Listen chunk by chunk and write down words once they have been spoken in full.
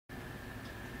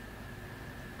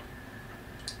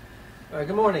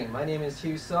Good morning. My name is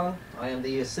Hugh Sung. I am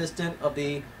the assistant of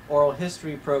the oral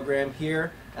history program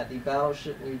here at the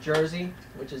Battleship, New Jersey,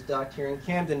 which is docked here in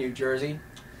Camden, New Jersey.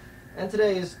 And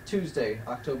today is Tuesday,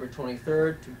 October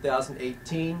 23rd,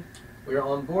 2018. We are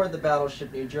on board the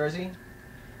Battleship, New Jersey.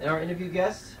 And our interview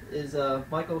guest is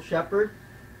Michael Shepperd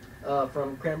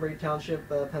from Cranberry Township,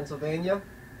 Pennsylvania.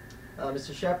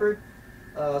 Mr. Shepperd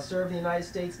served in the United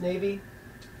States Navy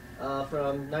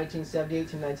from 1978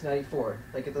 to 1994.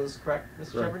 Did I get those correct,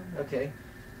 Mr. Shepperd? Okay.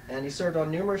 And he served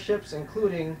on numerous ships,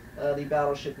 including the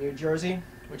Battleship New Jersey,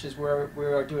 which is where we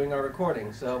are doing our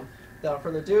recording. So, without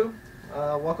further ado,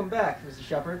 welcome back, Mr.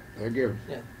 Shepperd. Thank you.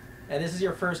 Yeah. And this is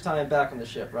your first time back on the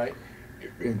ship, right?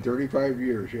 In 35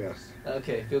 years, yes.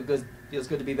 Okay. Feels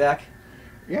good to be back?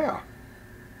 Yeah.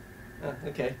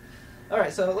 Okay. All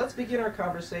right. So let's begin our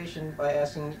conversation by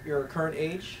asking your current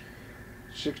age.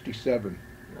 67.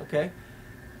 Okay.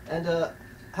 And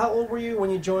how old were you when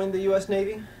you joined the U.S.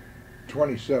 Navy?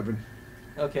 27.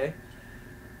 Okay.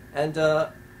 And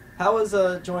how was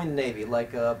joining the Navy?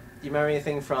 Like, do you remember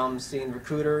anything from seeing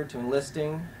recruiter to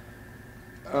enlisting?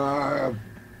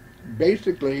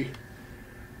 Basically,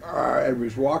 I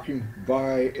was walking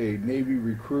by a Navy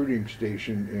recruiting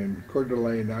station in Coeur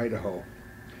d'Alene, Idaho,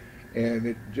 and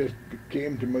it just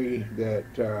came to me that,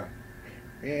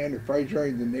 man, if I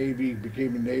joined the Navy,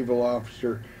 became a naval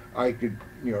officer, I could,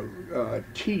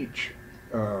 teach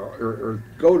or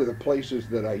go to the places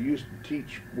that I used to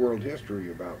teach world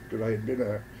history about, because I had been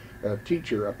a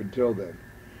teacher up until then.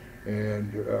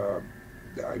 And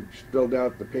I filled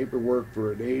out the paperwork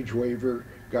for an age waiver,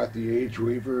 got the age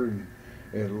waiver,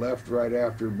 and left right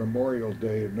after Memorial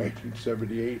Day in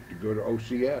 1978 to go to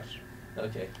OCS.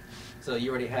 Okay. So you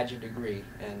already had your degree,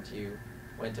 and you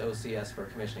went to OCS for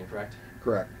commissioning, correct?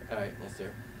 Correct. All right, yes, sir.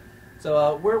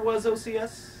 So where was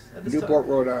OCS at this time? Newport,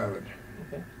 Rhode Island.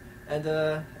 Okay.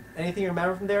 And anything you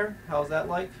remember from there? How was that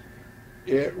like?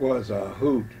 It was a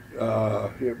hoot.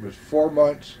 It was 4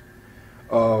 months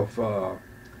of a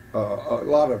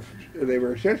lot of. They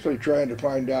were essentially trying to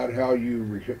find out how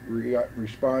you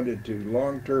responded to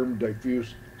long-term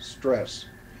diffuse stress,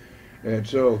 and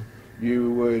so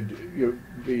you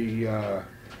would be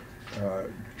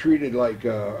treated like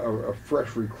a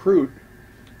fresh recruit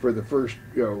for the first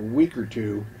week or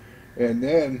two, and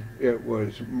then it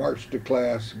was march to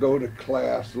class, go to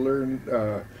class, learn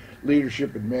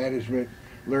leadership and management,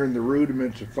 learn the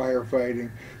rudiments of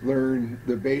firefighting, learn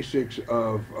the basics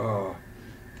of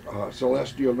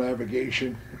celestial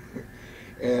navigation,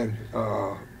 and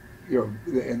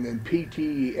and then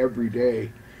PT every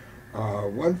day.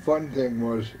 One fun thing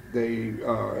was they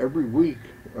every week,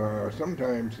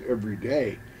 sometimes every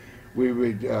day, we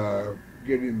would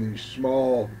get in these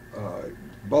small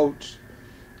boats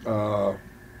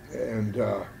and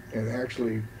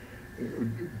actually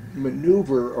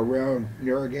maneuver around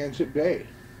Narragansett Bay,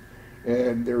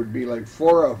 and there would be like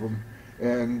 4 of them,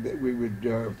 and we would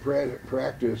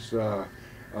practice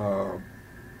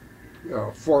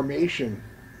formation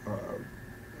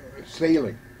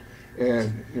sailing,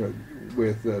 and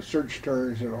with search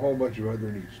turns and a whole bunch of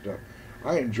other neat stuff.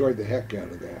 I enjoyed the heck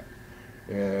out of that.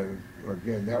 And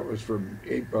again, that was from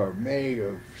May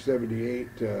of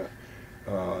 '78 to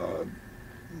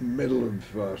middle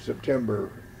of September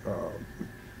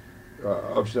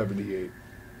of '78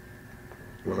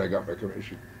 when I got my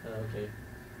commission.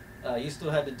 Okay. You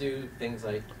still had to do things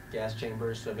like gas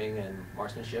chambers, swimming, and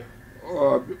marksmanship?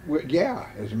 Yeah,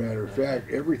 as a matter of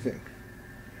fact, everything.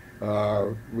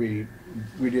 We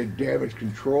did damage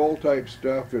control type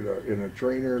stuff in a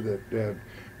trainer that had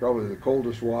probably the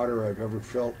coldest water I've ever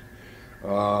felt.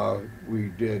 We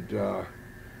did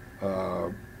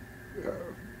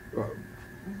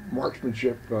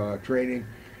marksmanship training.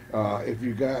 If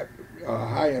you got a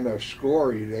high enough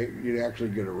score, you'd actually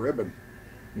get a ribbon,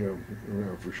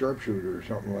 for sharpshooter or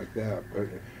something like that. But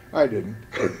I didn't.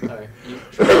 All right.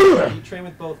 You train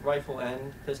with both rifle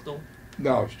and pistol?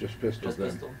 No, it's just pistol. Just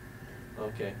pistol.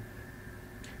 Okay.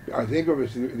 I think it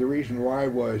was the reason why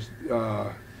was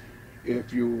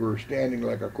if you were standing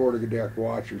like a quarter-deck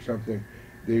watch or something,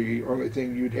 the only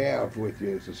thing you'd have with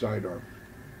you is a sidearm.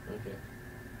 Okay.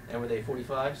 And were they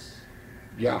 45s?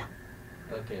 Yeah.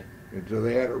 Okay. And so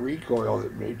they had a recoil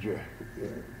that made you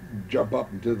jump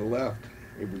up and to the left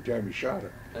every time you shot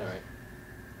it. All right.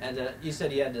 And you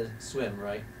said you had to swim,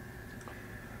 right?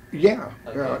 Yeah.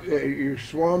 Okay. You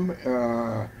swum.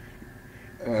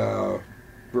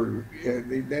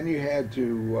 Then you had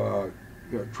to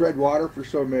tread water for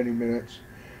so many minutes.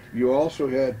 You also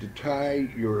had to tie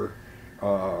your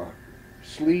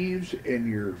sleeves and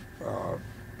your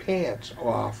pants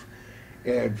off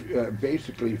and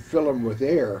basically fill them with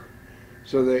air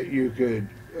so that you could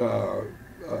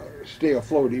stay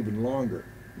afloat even longer,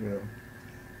 you know.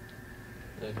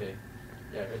 Okay.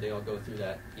 Yeah, they all go through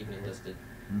that evening listed.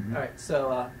 Mm-hmm. All right,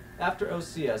 so after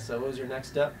OCS, so what was your next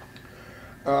step?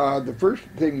 The first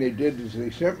thing they did is they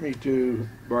sent me to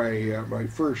my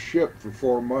first ship for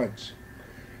 4 months,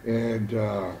 and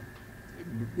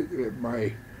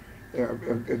my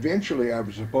eventually I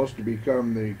was supposed to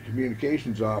become the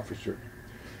communications officer,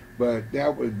 but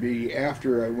that would be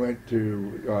after I went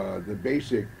to the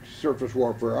basic surface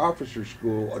warfare officer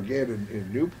school again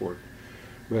in Newport.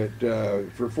 But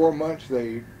for 4 months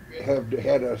they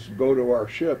had us go to our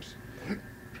ships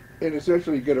and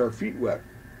essentially get our feet wet.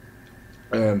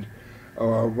 And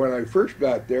when I first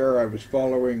got there, I was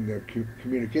following the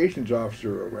communications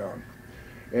officer around,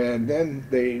 and then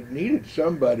they needed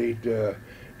somebody to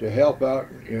help out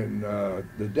in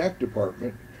the deck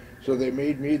department, so they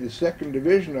made me the 2nd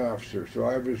Division officer. So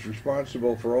I was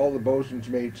responsible for all the bosun's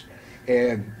mates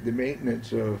and the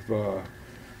maintenance of the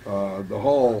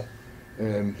hull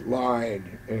and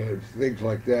line and things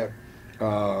like that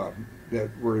that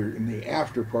were in the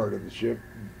after part of the ship.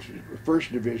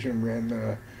 1st Division ran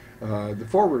the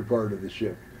forward part of the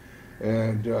ship,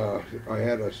 and I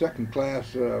had a 2nd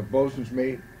class bosun's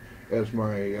mate as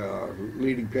my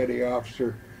leading petty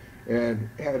officer, and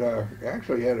I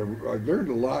learned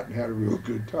a lot and had a real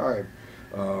good time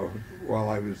while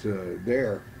I was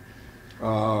there.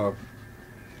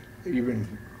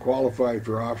 Even qualified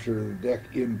for officer of the deck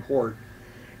in port,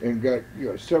 and got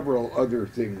several other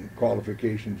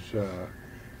qualifications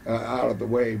out of the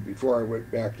way before I went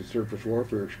back to surface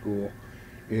warfare school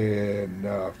in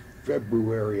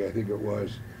February, I think it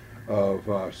was,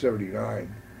 of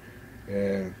 '79,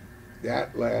 and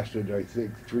that lasted, I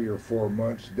think, 3 or 4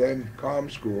 months. Then comm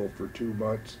school for 2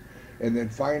 months, and then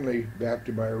finally back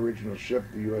to my original ship,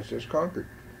 the USS Concord,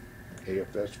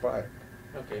 AFS 5.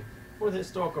 Okay. For the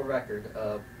historical record,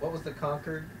 what was the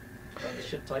Concord, the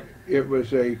ship type? It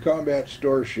was a combat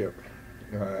store ship,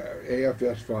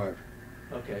 AFS 5.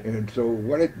 Okay. And so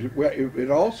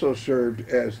it also served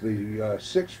as the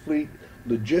 6th Fleet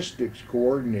Logistics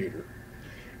Coordinator.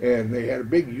 And they had a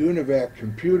big UNIVAC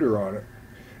computer on it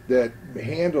that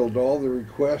handled all the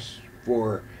requests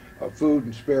for food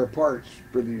and spare parts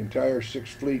for the entire 6th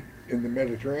Fleet in the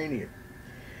Mediterranean.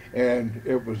 And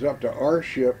it was up to our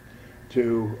ship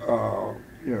to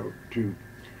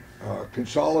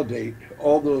consolidate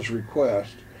all those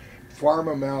requests, farm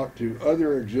them out to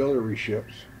other auxiliary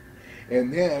ships,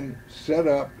 and then set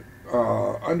up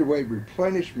underway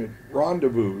replenishment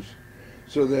rendezvous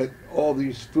so that all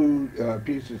these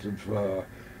pieces of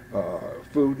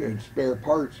food and spare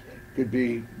parts could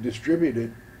be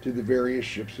distributed to the various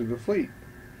ships of the fleet.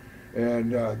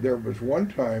 And there was one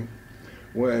time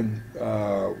when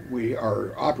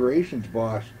our operations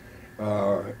boss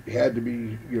had to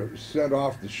be sent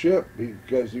off the ship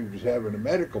because he was having a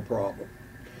medical problem.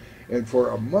 And for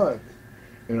a month,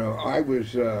 I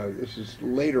was, this is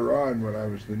later on when I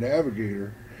was the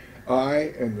navigator,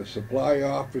 I and the supply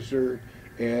officer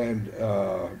and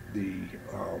the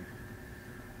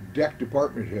deck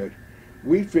department head,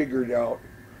 we figured out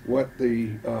what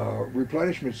the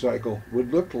replenishment cycle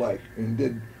would look like and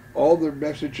did all the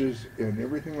messages and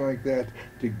everything like that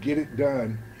to get it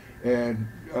done, and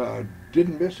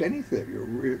didn't miss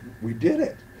anything. We did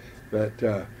it. But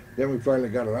then we finally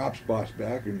got an ops boss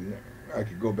back, and I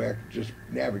could go back to just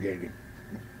navigating.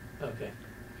 Okay.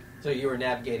 So you were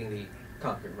navigating the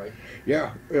Concord, right?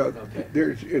 Yeah.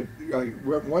 Okay.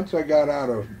 Once I got out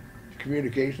of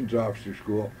communications officer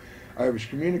school, I was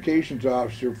communications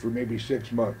officer for maybe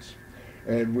 6 months,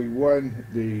 and we won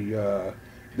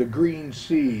the Green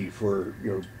C for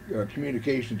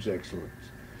communications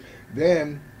excellence.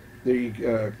 Then the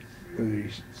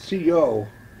CO,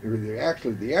 or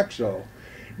actually the XO,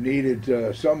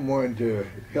 needed someone to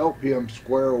help him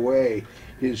square away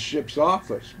his ship's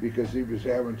office because he was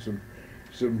having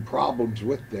some problems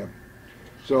with them.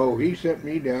 So he sent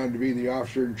me down to be the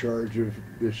officer in charge of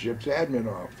the ship's admin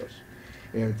office.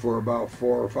 And for about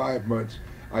 4 or 5 months,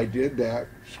 I did that,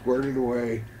 squared it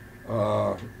away.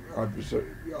 I was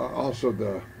also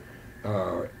the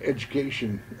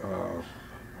education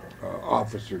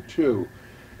officer too,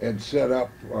 and set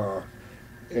up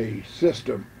a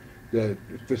system that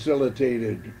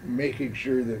facilitated making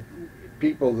sure that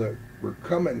people that were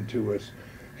coming to us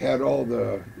had all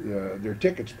their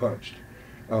tickets punched.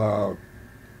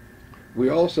 We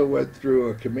also went through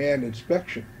a command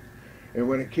inspection, and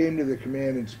when it came to the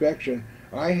command inspection,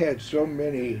 I had so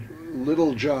many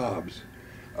little jobs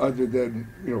other than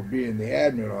being the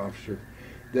admin officer,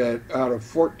 that out of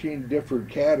 14 different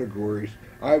categories,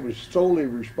 I was solely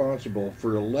responsible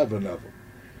for 11 of them,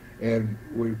 and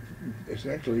we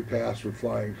essentially passed with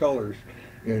flying colors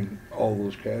in all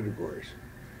those categories.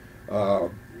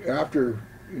 After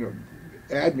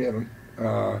admin,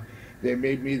 they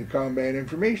made me the Combat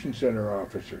Information Center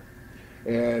officer,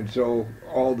 and so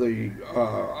all the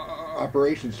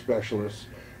operations specialists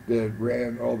that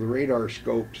ran all the radar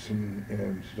scopes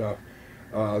and stuff,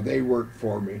 they worked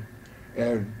for me,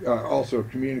 and also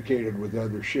communicated with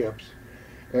other ships.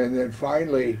 And then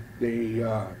finally, we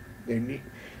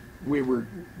were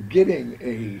getting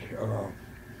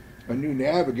a new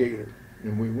navigator,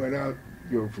 and we went out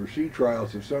for sea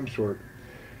trials of some sort,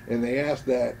 and they asked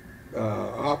that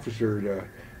officer to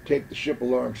take the ship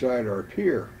alongside our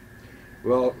pier.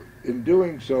 Well, in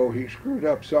doing so, he screwed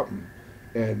up something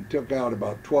and took out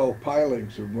about 12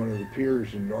 pilings of one of the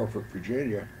piers in Norfolk,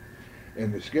 Virginia,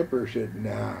 and the skipper said,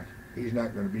 nah, he's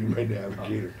not going to be my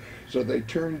navigator. So they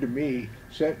turned to me,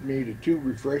 sent me to 2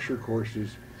 refresher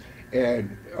courses,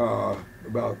 and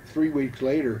about 3 weeks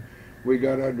later, we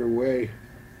got underway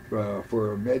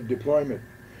for a med deployment.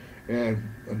 And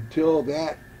until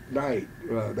that night,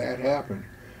 that happened,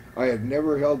 I had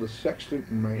never held a sextant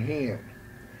in my hand,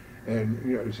 and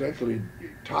essentially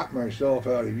taught myself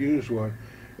how to use one,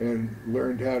 and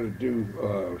learned how to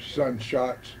do sun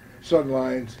shots, sun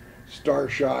lines, star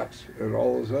shots, and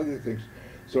all those other things,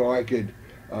 so I could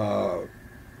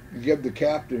give the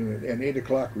captain an 8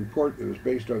 o'clock report that was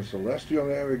based on celestial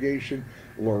navigation,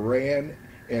 Loran,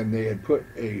 and they had put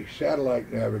a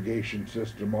satellite navigation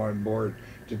system on board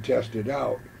to test it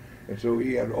out. And so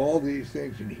he had all these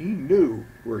things, and he knew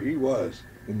where he was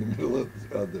in the middle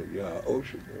of the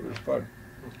ocean. It was fun.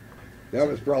 That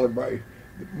was probably my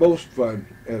most fun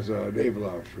as a naval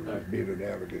officer, was being a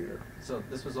navigator. So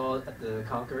this was all at the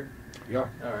Concord? Yeah.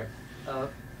 All right.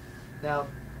 Now,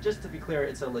 just to be clear,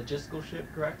 it's a logistical ship,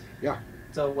 correct? Yeah.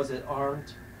 So was it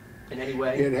armed in any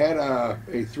way? It had a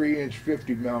 3-inch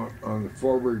 50 mount on the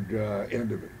forward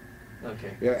end of it.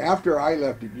 Okay. Yeah. After I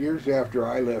left it, years after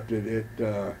I left it,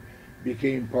 it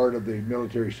became part of the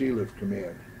Military Sea Lift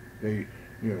Command. They,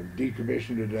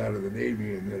 decommissioned it out of the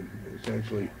Navy and then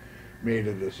essentially made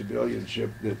it a civilian ship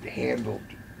that handled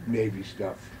Navy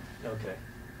stuff. Okay.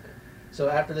 So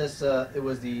after this, it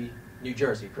was the New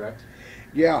Jersey, correct?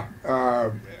 Yeah.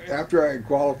 After I had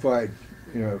qualified,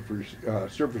 for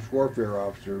surface warfare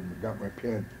officer, and got my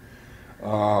pin.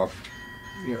 One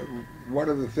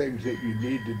of the things that you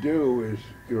need to do is,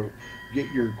 get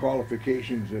your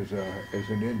qualifications as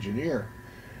an engineer.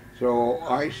 So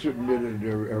I submitted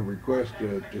a request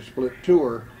to split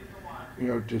tour,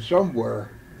 to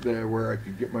somewhere where I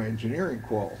could get my engineering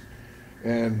qual.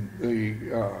 And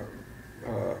the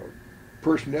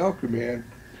personnel command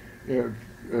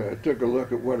took a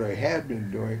look at what I had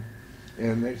been doing,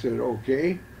 and they said,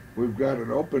 okay, we've got an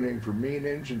opening for main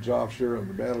engines officer on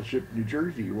the Battleship New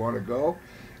Jersey. You want to go?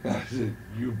 I said,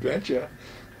 you betcha.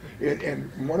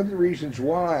 And one of the reasons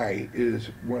why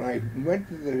is when I went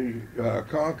to the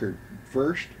Concord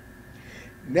first,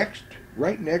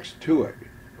 right next to it,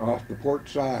 off the port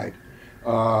side,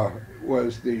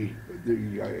 was the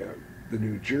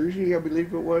New Jersey, I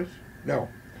believe it was. No,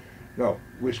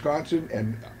 Wisconsin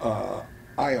and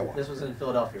Iowa. This was in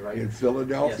Philadelphia, right? In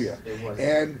Philadelphia. Yes, it was.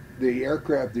 And the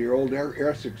aircraft, the old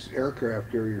Essex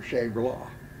aircraft carrier Shangri-La.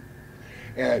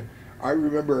 And I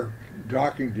remember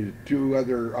talking to 2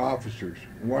 other officers.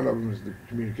 One of them was the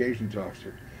communications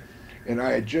officer. And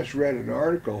I had just read an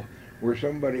article where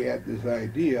somebody had this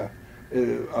idea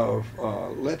of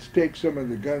let's take some of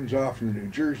the guns off in the New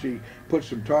Jersey, put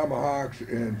some Tomahawks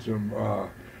and some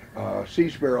Sea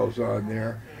Sparrows on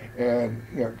there, and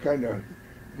kind of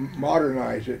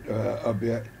modernize it a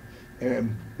bit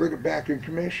and bring it back in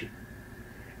commission.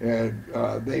 And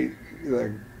the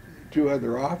 2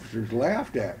 other officers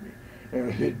laughed at me,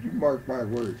 and I said, you mark my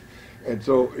words. And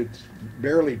so it's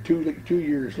barely two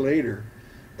years later,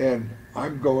 and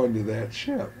I'm going to that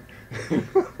ship.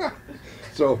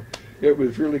 So it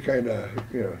was really kind of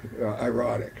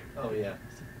ironic. Oh yeah,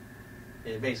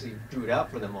 it basically drew it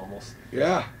out for them almost.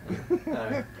 Yeah. All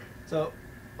right. So,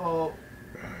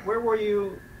 where were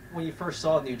you when you first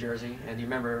saw New Jersey, and do you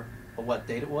remember what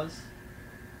date it was?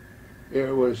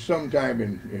 It was sometime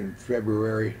in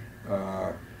February.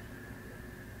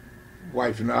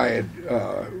 Wife and I had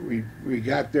we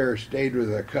got there, stayed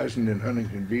with a cousin in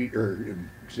Huntington Beach, or in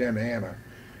Santa Ana,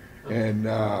 and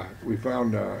we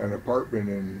found an apartment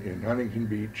in Huntington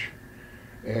Beach,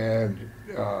 and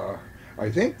I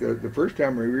think the first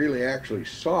time we really actually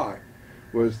saw it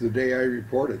was the day I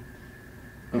reported.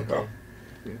 Okay.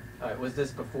 Yeah. All right. Was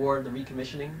this before the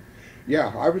recommissioning?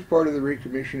 Yeah, I was part of the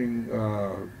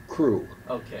recommissioning crew.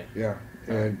 Okay. Yeah,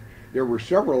 And there were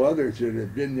several others that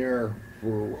had been there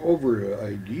for over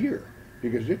a year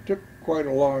because it took quite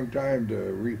a long time to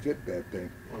refit that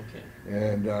thing. Okay.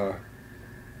 And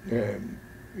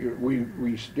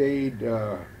we stayed.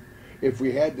 If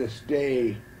we had to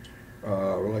stay,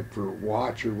 like for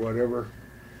watch or whatever,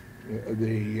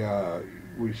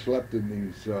 we slept in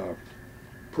these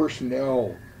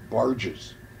personnel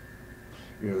barges,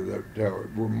 that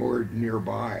were moored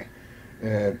nearby,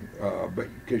 and but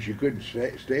because you couldn't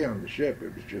stay on the ship,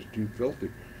 it was just too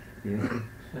filthy,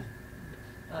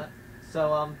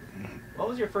 So, what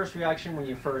was your first reaction when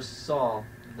you first saw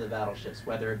the battleships,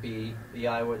 whether it be the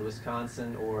Iowa, the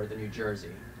Wisconsin, or the New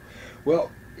Jersey?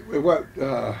 Well,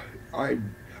 I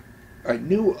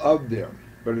knew of them,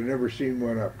 but I never seen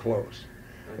one up close,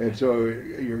 Okay. and so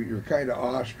you're kind of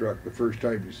awestruck the first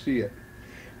time you see it.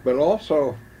 But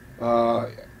also,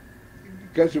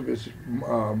 because it was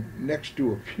next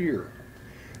to a pier,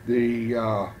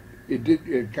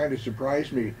 it kind of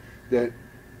surprised me that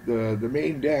the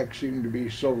main deck seemed to be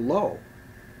so low,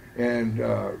 and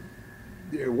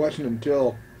it wasn't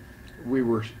until we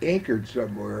were anchored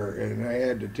somewhere and I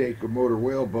had to take a motor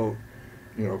whaleboat,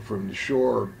 from the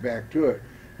shore back to it,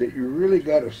 that you really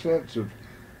got a sense of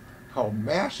how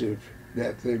massive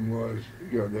that thing was,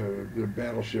 the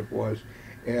battleship was,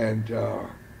 and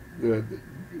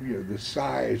the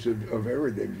size of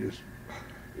everything just,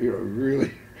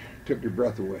 really took your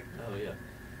breath away. Oh,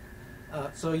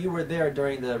 yeah. So you were there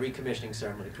during the recommissioning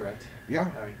ceremony, correct? Yeah.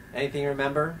 All right. Anything you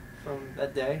remember from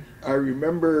that day? I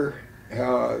remember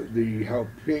how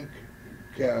pink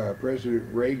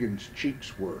President Reagan's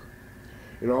cheeks were.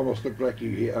 It almost looked like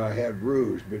he had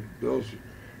rouge, but those,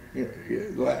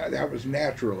 that was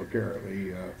natural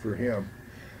apparently for him.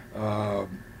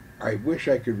 I wish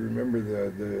I could remember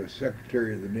the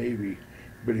Secretary of the Navy,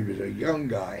 but he was a young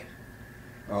guy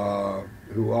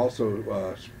who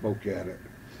also spoke at it.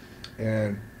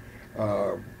 And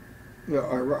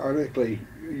ironically,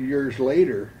 years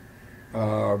later,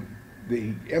 the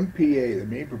MPA, the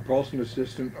Main Propulsion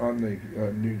Assistant on the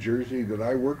New Jersey that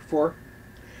I worked for,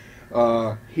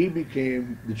 he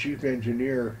became the chief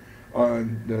engineer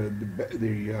on the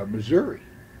Missouri,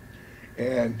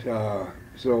 and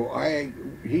so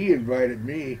he invited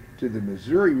me to the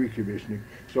Missouri recommissioning.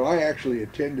 So I actually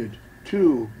attended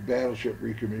 2 battleship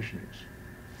recommissionings,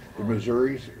 the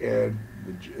Missouris and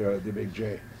the Big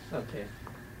J. Okay.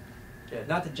 Yeah,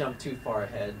 not to jump too far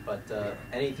ahead, but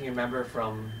anything you remember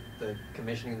from the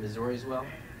commissioning of Missouri as well?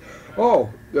 Oh,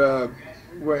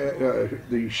 when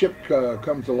the ship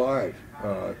comes alive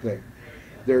thing.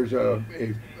 There's a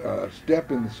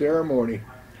step in the ceremony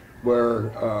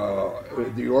where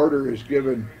the order is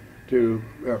given to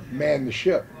man the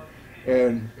ship,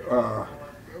 and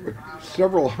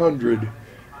several hundred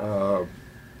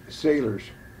sailors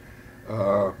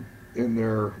in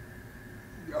their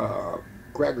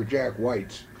Cracker Jack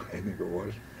whites, I think it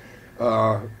was.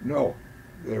 No,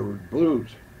 they were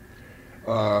blues.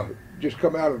 Just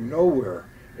come out of nowhere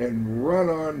and run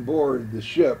on board the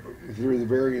ship through the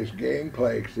various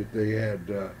gangplanks that they had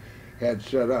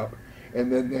set up,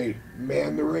 and then they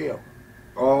man the rail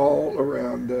all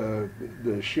around the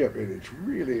ship, and it's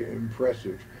really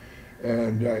impressive.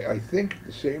 And I think at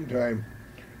the same time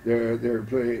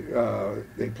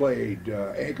they played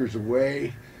Anchors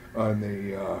Away on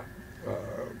the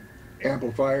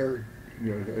amplifier,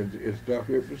 and stuff.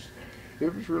 It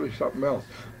was really something else.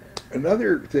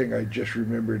 Another thing I just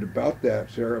remembered about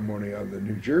that ceremony on the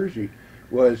New Jersey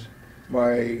was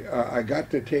I got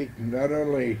to take not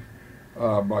only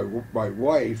my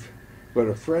wife, but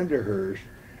a friend of hers,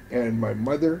 and my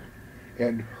mother,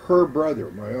 and her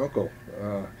brother, my uncle.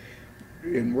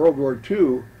 In World War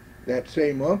II, that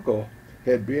same uncle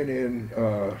had been in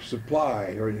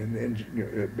supply, or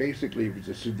basically he was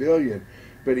a civilian,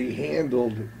 but he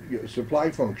handled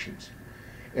supply functions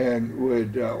and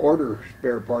would order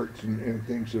spare parts and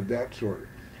things of that sort.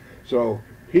 So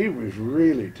he was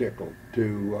really tickled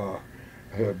to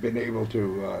have been able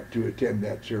to attend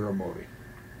that ceremony.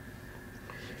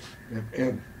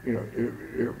 And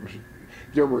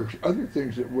there were other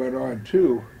things that went on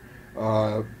too.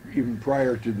 Even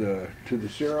prior to the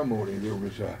ceremony, there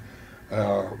was a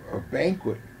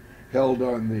banquet held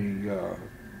on the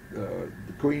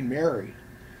Queen Mary,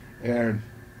 and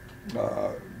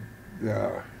let's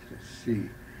see,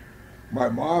 my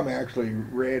mom actually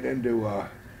ran into a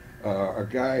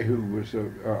guy who was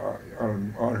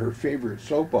on her favorite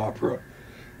soap opera,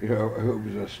 who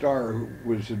was a star, who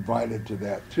was invited to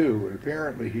that too. And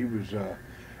apparently he was in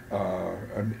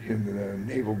the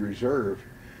Naval Reserve,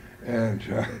 and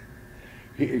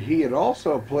he had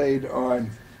also played on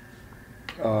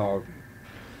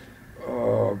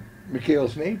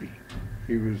McHale's Navy.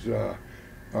 He was the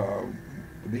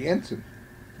ensign,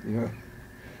 you know.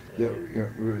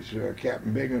 It was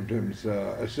Captain Binghamton's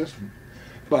assistant.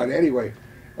 But anyway,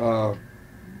 all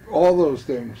those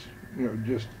things,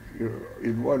 just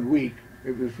in 1 week,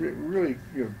 it was really,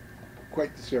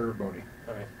 quite the ceremony,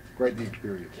 All right. quite the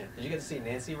experience. Yeah. Did you get to see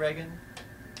Nancy Reagan?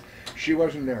 She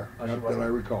wasn't there, Oh, not that I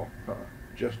recall.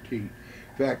 Just he. In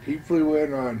fact, he flew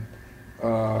in on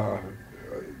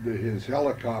his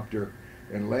helicopter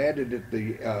and landed at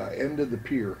the end of the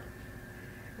pier,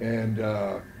 and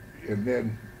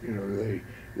then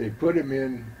they put him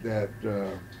in that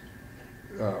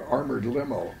armored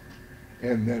limo,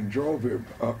 and then drove him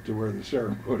up to where the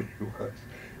ceremony was,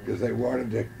 because they wanted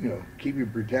to keep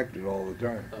him protected all the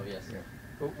time. Oh yes. Yeah.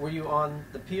 Were you on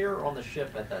the pier or on the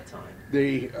ship at that time?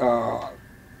 The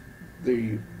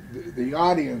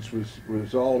audience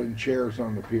was all in chairs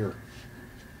on the pier,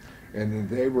 and then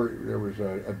there was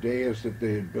a dais that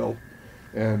they had built,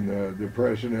 and the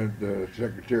president, the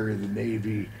secretary of the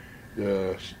Navy,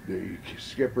 the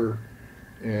skipper,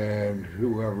 and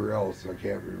whoever else, I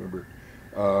can't remember,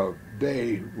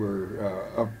 they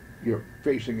were up,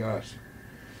 facing us.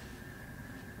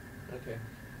 Okay.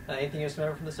 Anything else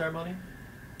remember from the ceremony?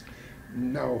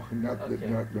 No, no.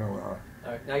 All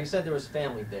right. Now you said there was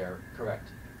family there, correct?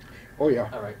 Oh yeah.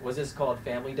 All right. Was this called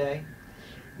Family Day?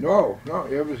 No.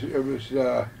 It was.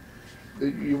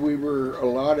 We were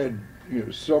allotted,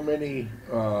 so many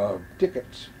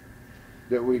tickets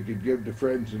that we could give to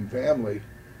friends and family,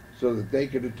 so that they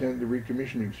could attend the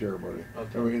recommissioning ceremony.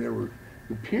 Okay. I mean,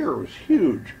 the pier was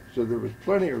huge, so there was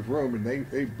plenty of room, and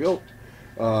they built.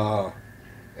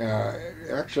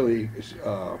 Actually,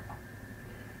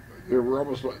 there were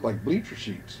almost like bleacher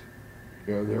seats.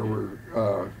 There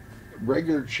were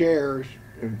regular chairs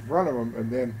in front of them, and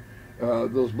then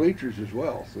those bleachers as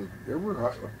well. So there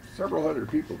were several hundred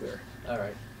people there. All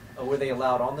right. Were they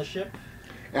allowed on the ship?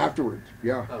 Afterwards,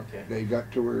 yeah. Okay. They got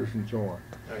tours and so on. All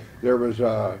right. There was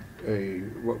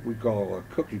what we call a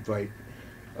cookie fight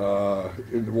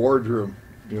in the wardroom,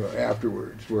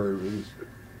 afterwards, where it was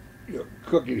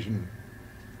cookies and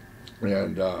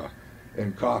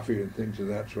coffee and things of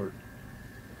that sort.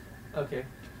 Okay.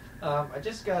 I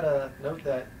just got a note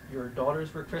that your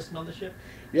daughters were christened on the ship?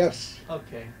 Yes.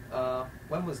 Okay.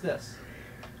 When was this?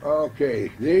 Okay.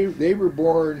 They were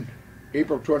born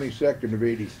April 22nd of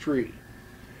 '83.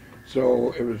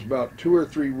 So it was about 2 or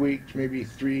 3 weeks, maybe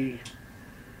 3.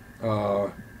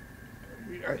 It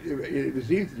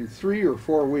was either 3 or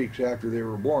 4 weeks after they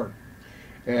were born.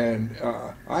 And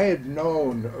I had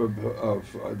known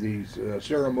of these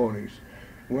ceremonies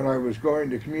when I was going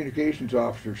to communications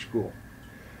officer school.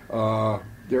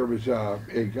 There was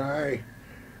a guy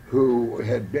who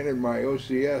had been in my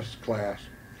OCS class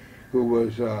who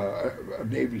was a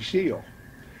Navy SEAL,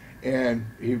 and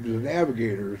he was a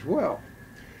navigator as well,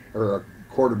 or a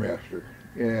quartermaster.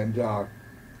 And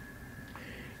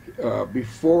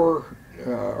before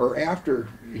or after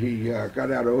he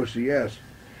got out of OCS,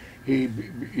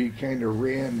 he kind of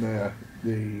ran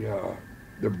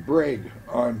the brig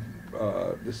on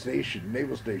the station,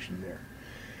 naval station there.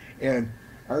 And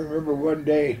I remember one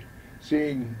day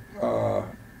seeing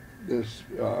this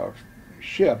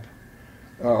ship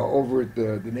over at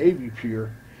the Navy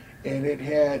pier, and it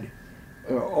had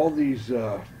all these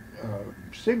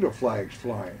signal flags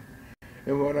flying.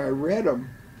 And when I read them,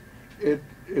 it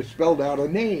spelled out a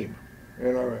name.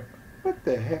 And I went, what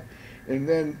the heck? And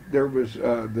then there was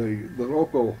the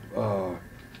local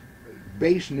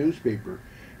base newspaper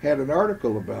had an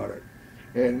article about it,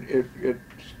 and it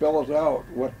spells out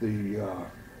what the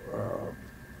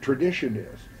tradition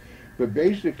is. But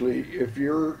basically, if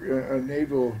you're a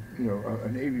naval, a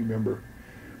Navy member,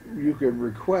 you can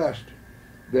request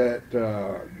that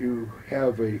you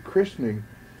have a christening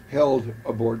held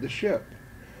aboard the ship.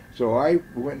 So I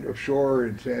went ashore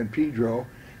in San Pedro,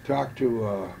 talked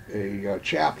to a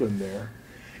chaplain there,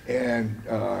 and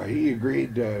he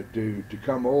agreed to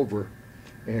come over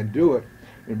and do it.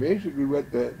 And basically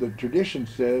what the tradition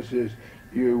says is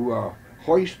you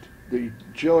hoist the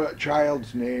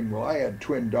child's name. Well, I had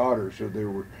twin daughters, so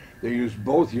they used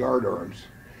both yardarms,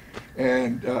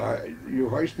 and you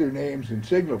hoist their names in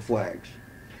signal flags.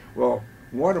 Well,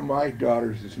 one of my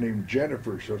daughters is named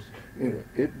Jennifer, so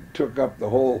it took up the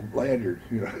whole lanyard,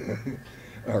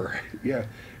 or yeah,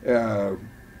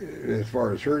 as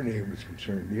far as her name was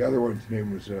concerned. The other one's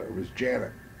name was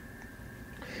Janet.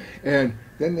 And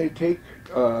then they take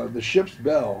the ship's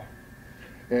bell,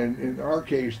 and in our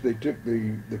case, they took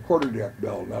the quarterdeck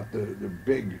bell, not the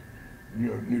big,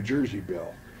 New Jersey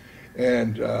bell,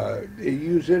 and they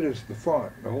use it as the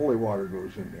font. The holy water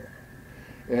goes in there,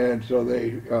 And so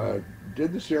they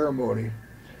did the ceremony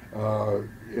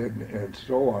and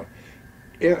so on.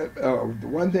 The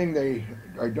one thing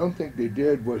I don't think they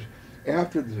did was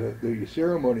after the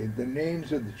ceremony, the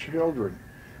names of the children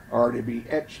are to be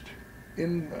etched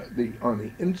on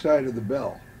the inside of the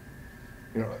bell.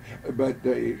 You know, but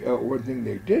one thing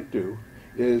they did do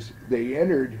is they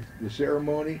entered the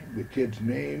ceremony, the kids'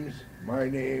 names, my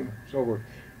name, so forth,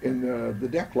 in the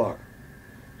deck log.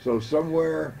 So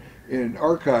somewhere in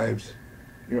archives,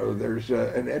 you know, there's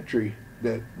an entry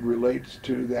that relates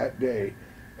to that day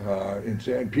in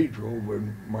San Pedro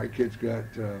when my kids got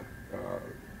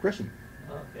christened.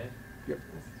 Okay. Yep.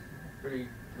 Pretty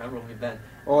memorable event.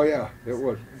 Oh yeah, it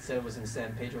was. You said it was in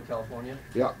San Pedro, California?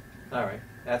 Yeah. All right.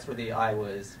 That's where the Iowa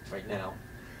is right now.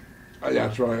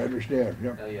 That's what I understand.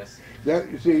 Yep. Oh, yes. That,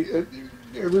 you see,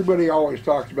 everybody always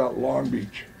talks about Long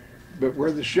Beach, but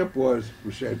where the ship was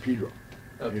San Pedro.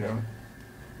 Okay. You know.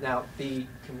 Now, the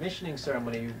commissioning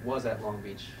ceremony was at Long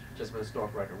Beach, just for the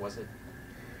historic record, was it?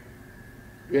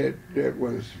 It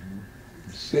was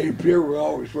the same pier we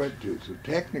always went to. So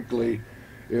technically,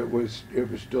 it was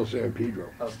still San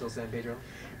Pedro. Oh, still San Pedro?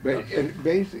 But Okay. and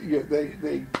basically,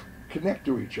 they connect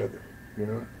to each other, you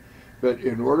know. But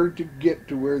in order to get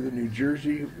to where the New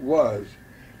Jersey was,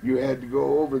 you had to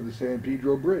go over the San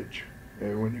Pedro Bridge.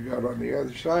 And when you got on the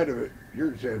other side of it,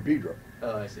 you're in San Pedro.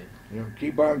 Oh, I see. You know,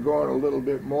 keep on going a little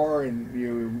bit more, and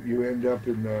you end up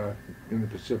in the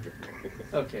Pacific.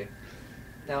 Okay.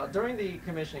 Now, during the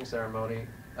commissioning ceremony,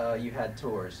 you had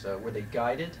tours. Were they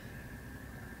guided?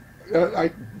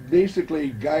 I basically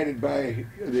guided by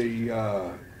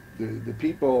the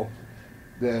people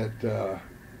that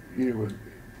you know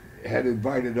had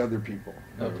invited other people.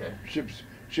 Okay.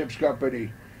 Ship's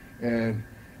company, and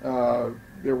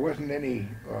there wasn't any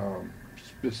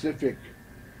specific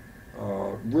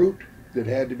route that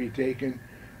had to be taken.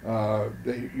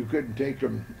 You couldn't take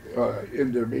them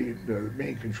into the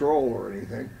main control or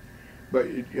anything, but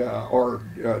or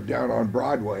down on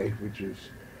Broadway, which is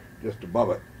just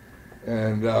above it,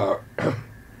 and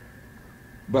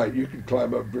but you could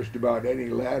climb up just about any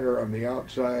ladder on the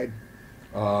outside.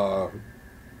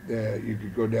 You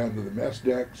could go down to the mess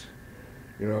decks,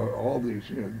 you know, all these,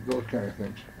 you know, those kind of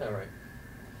things. All right.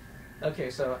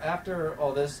 Okay, so after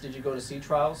all this, did you go to sea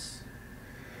trials?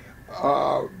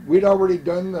 We'd already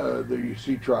done the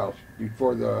sea trials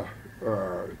before the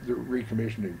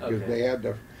recommissioning, because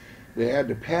Okay. they had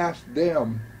to pass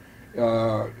them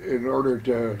in order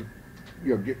to,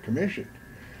 you know, get commissioned.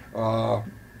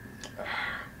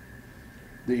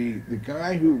 The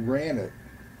guy who ran it,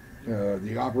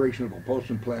 the Operational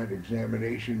Propulsion Plant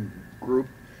Examination Group,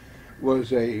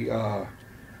 was a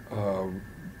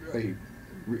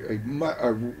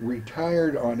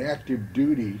retired on active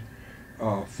duty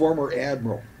former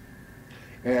admiral,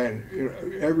 and you know,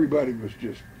 everybody was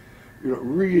just, you know,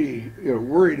 really, you know,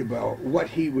 worried about what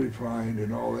he would find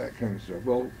and all that kind of stuff.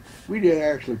 Well, we did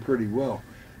actually pretty well.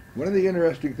 One of the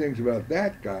interesting things about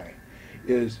that guy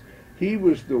is he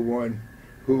was the one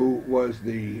who was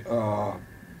the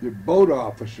boat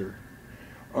officer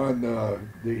on the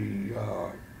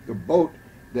boat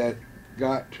that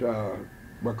got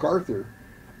MacArthur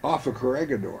off of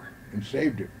Corregidor and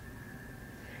saved him.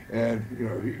 And you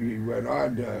know, he went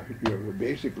on to, you know,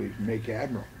 basically make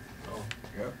admiral. Oh.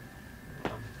 Yeah.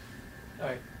 All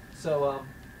right. So,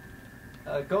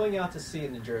 going out to sea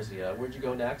in New Jersey, where'd you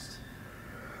go next?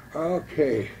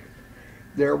 Okay.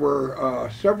 There were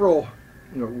several,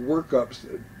 you know, workups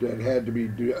that had to be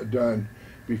done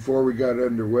before we got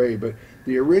underway. But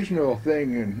the original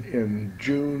thing in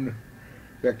June,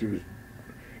 in fact, it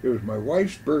was my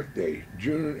wife's birthday,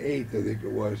 June 8th, I think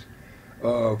it was,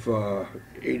 of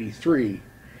 '83.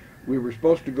 We were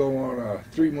supposed to go on a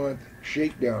 3-month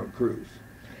shakedown cruise.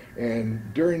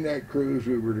 And during that cruise,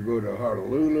 we were to go to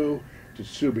Honolulu, to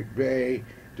Subic Bay,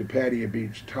 to Pattaya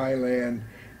Beach, Thailand.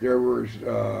 There was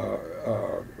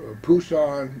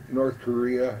Busan, North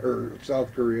Korea, or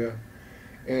South Korea,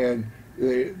 and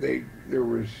there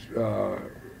was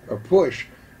a push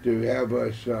to have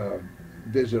us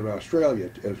visit Australia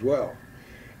as well.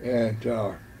 And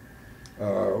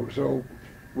so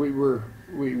we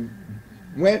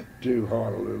went to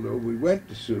Honolulu, we went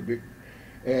to Subic,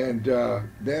 and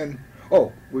then,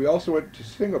 we also went to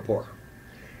Singapore.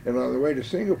 And on the way to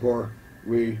Singapore,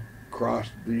 we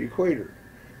crossed the equator.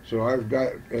 So I've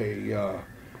got a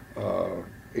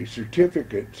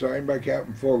certificate signed by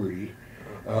Captain Fogarty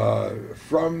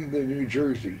from the New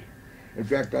Jersey. In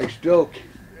fact, I still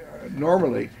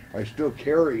normally I still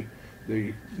carry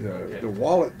the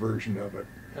wallet version of it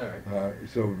All right.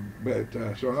 So I'm a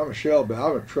shellback.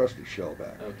 I'm a trusted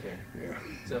shellback. Okay. Yeah.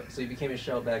 So you became a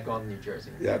shellback on New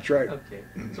Jersey. That's right. Okay.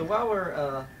 So while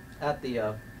we're at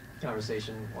the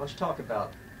conversation, why don't you talk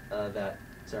about that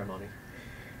ceremony?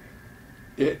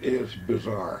 It is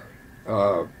bizarre.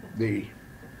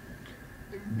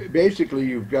 Basically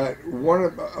you've got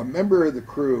a member of the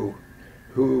crew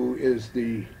who is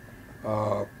the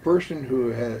person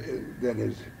that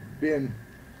has been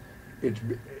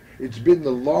it's been the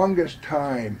longest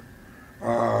time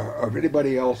of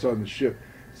anybody else on the ship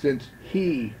since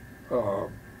he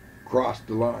crossed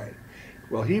the line.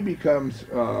 Well, he becomes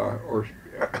or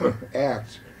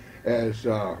acts as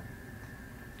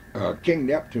King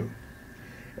Neptune.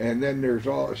 And then there's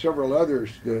several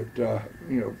others that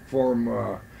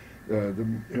form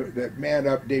that man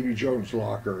up Davy Jones'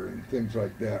 locker and things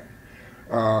like that.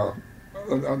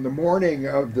 On the morning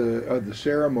of the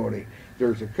ceremony,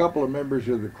 there's a couple of members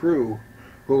of the crew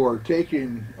who are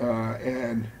taken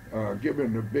and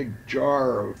given a big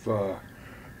jar of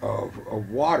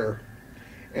water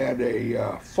and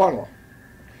a funnel,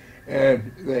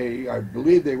 and I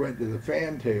believe they went to the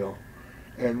fantail.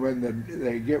 And when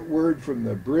they get word from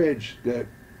the bridge that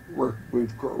we're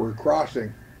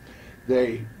crossing,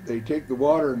 they take the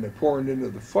water and they pour it into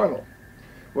the funnel.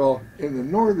 Well, in the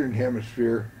northern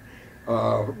hemisphere,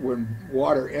 when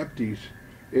water empties,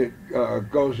 it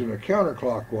goes in a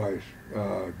counterclockwise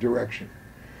direction.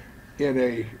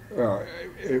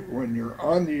 When you're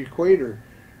on the equator,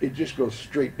 it just goes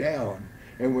straight down,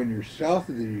 and when you're south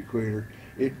of the equator,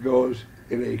 it goes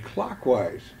in a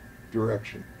clockwise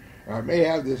direction. I may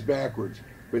have this backwards,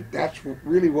 but that's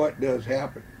really what does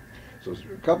happen. So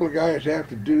a couple of guys have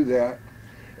to do that,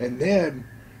 and then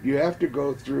you have to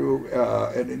go through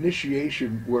an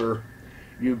initiation where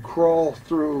you crawl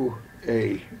through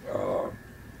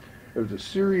there's a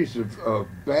series of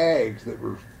bags that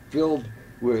were filled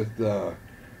with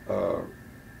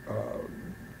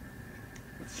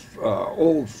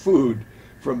old food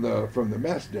from the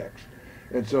mess decks,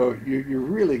 and so you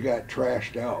really got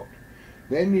trashed out.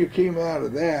 Then you came out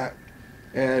of that,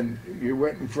 and you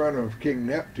went in front of King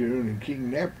Neptune, and King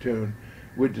Neptune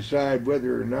would decide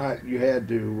whether or not you had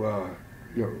to,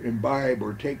 imbibe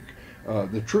or take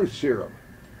the truth serum.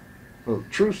 Well,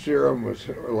 truth serum was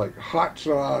like hot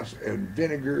sauce and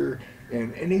vinegar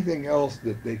and anything else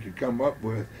that they could come up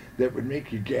with that would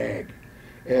make you gag,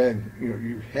 and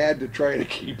you had to try to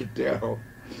keep it down,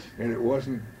 and it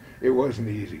wasn't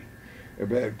easy.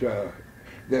 But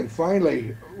then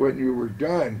finally, when you were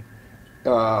done,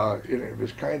 and it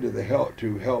was kind of to help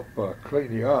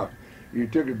clean you up, you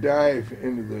took a dive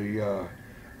into the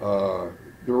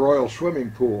royal swimming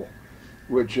pool,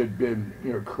 which had been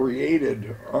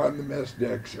created on the mess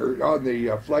decks or on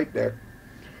the flight deck,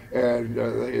 and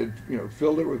they had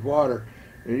filled it with water,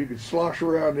 and you could slosh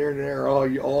around there all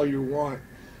you want,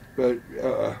 but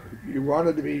you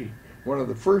wanted to be one of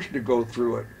the first to go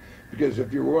through it, because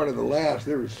if you were one of the last,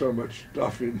 there was so much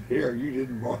stuff in there you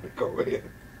didn't want to go in.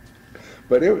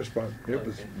 But it was fun. It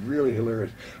was really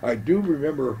hilarious. I do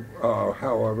remember,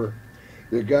 however,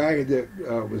 the guy that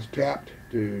was tapped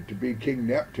to be King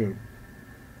Neptune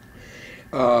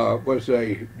was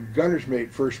a gunner's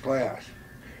mate first class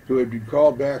who had been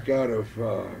called back out of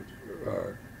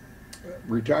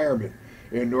retirement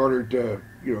in order to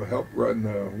help run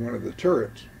one of the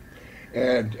turrets.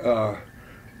 And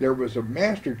there was a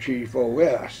Master Chief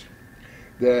OS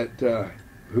that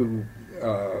who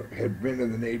had been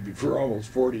in the Navy for almost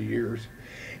 40 years,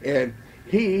 and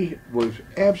he was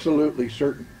absolutely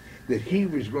certain that he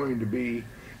was going to be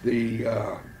big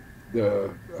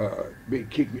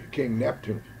King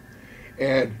Neptune.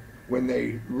 And when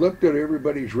they looked at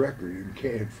everybody's record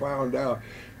and found out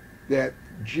that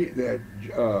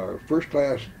first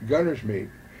class gunner's mate,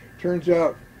 turns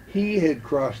out he had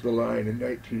crossed the line in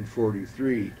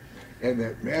 1943, and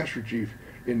that Master Chief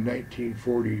in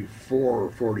 1944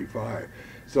 or 45.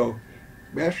 So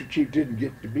Master Chief didn't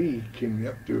get to be King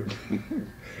Neptune,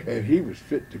 and he was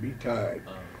fit to be tied.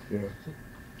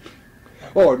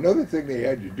 Oh, another thing they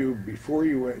had you do before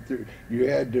you went through, you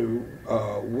had to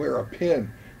wear a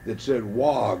pin that said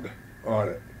WOG on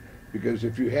it, because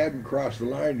if you hadn't crossed the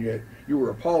line yet, you were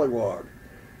a polywog.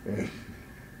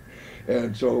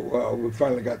 And so we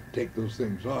finally got to take those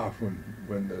things off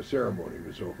when the ceremony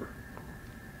was over.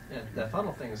 Yeah, that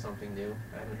funnel thing is something new.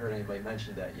 I haven't heard anybody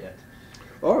mention that yet.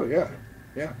 Oh, yeah.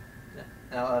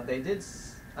 Now,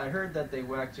 I heard that they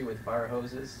whacked you with fire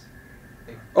hoses.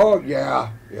 Oh,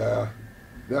 yeah.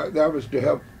 That was to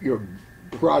help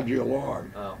prod you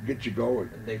along, Oh. get you going.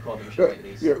 And they called them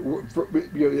shillelaghs.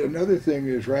 Another thing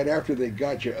is right after they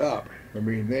got you up, I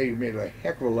mean, they made a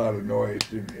heck of a lot of noise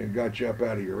and got you up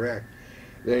out of your rack.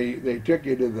 They took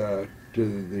you to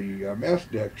the mess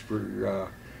decks for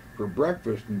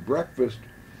breakfast, and breakfast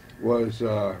was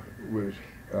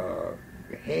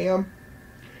ham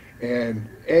and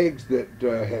eggs that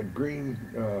had green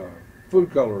food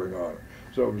coloring on it.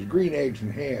 So it was green eggs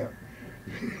and ham.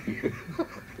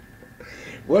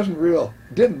 Wasn't real,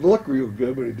 didn't look real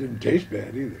good, but it didn't taste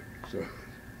bad either. So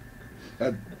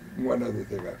that's one other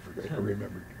thing I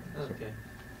remembered. Okay.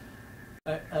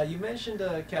 You mentioned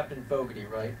Captain Fogarty,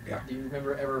 right? Yeah. Do you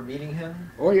remember ever meeting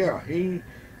him? Oh yeah, he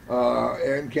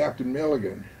and Captain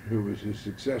Milligan, who was his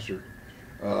successor,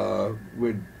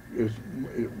 one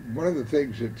of the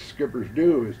things that skippers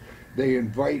do is they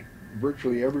invite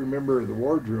virtually every member of the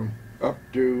wardroom up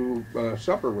to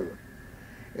supper with them.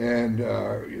 And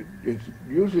it's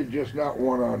usually just not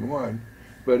one-on-one,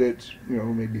 but it's,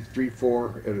 maybe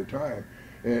 3-4 at a time.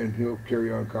 And he'll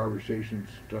carry on conversations.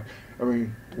 I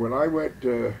mean, when I went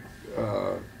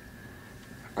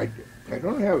I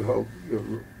don't have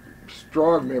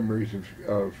strong memories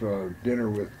of dinner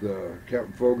with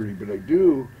Captain Fogarty, but I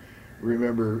do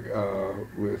remember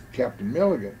with Captain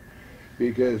Milligan,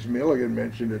 because Milligan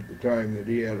mentioned at the time that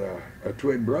he had a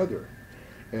twin brother.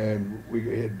 And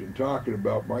we had been talking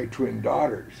about my twin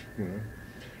daughters,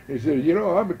 He said,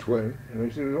 I'm a twin. And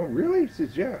I said, oh, really? He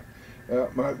says, yeah.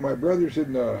 My brother's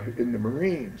in the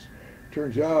Marines.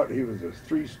 Turns out he was a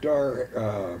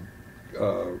 3-star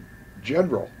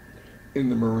general in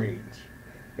the Marines.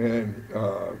 And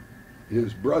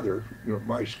his brother,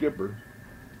 my skipper,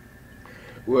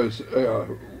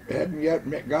 hadn't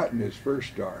yet gotten his first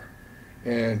star.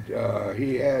 And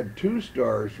he had 2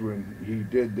 stars when he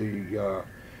did the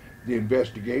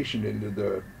investigation into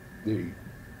the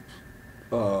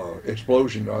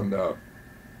explosion on the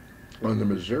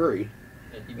Missouri.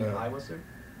 You mean Iowa, sir?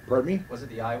 Pardon me? Was it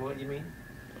the Iowa, you mean?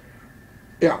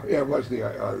 Yeah, it was the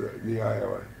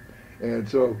Iowa. And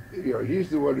so, he's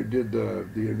the one who did the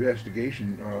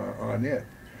investigation on it.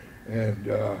 And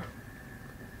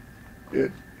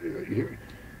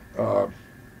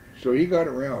so he got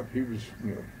around. He was,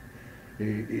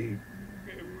 he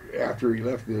after he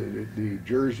left the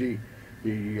Jersey,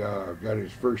 he got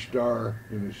his first star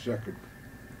and his second.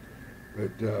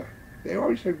 But they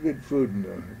always had good food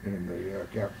in the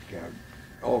captain's cabin,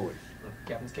 always.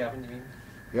 Captain's cabin, you mean?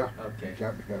 Yeah. Okay.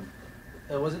 Captain's cabin.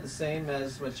 Was it the same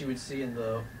as what you would see in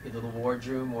either the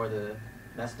wardroom or the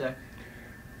mess deck?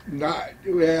 Not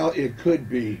well. It could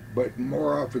be, but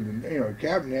more often than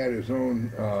Captain had his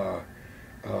own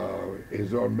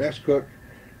mess cook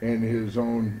and his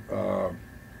own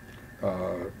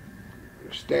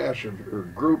stash or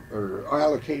group or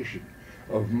allocation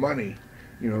of money,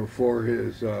 for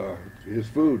his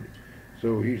food.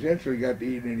 So he essentially got to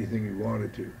eat anything he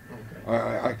wanted to.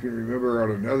 Okay. I can remember on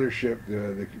another ship,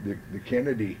 the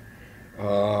Kennedy.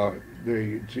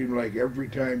 It seemed like every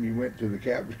time you went to the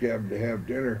captain's cabin to have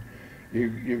dinner,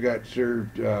 you got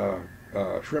served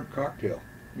shrimp cocktail,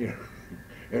 and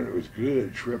it was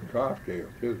good shrimp cocktail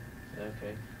too.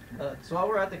 Okay. So while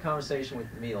we're at the conversation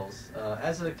with meals,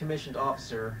 as a commissioned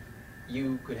officer,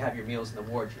 you could have your meals in the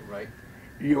wardroom, right?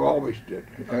 You always did,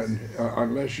 and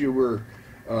unless you were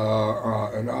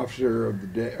an officer of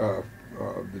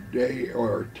the day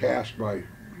or tasked by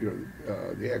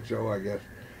the XO, I guess,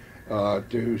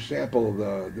 to sample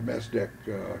the mess deck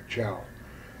chow.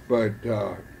 But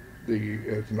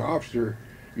as an officer,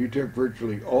 you took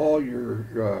virtually all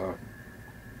your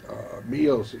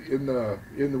meals in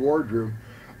the wardroom,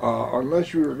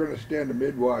 unless you were going to stand a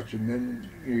mid-watch, and then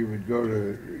you would go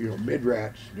to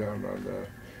mid-rats down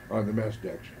on the mess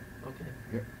decks. Okay.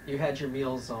 Yep. You had your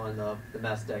meals on the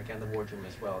mess deck and the wardroom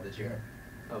as well, did you?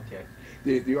 Yeah. Okay.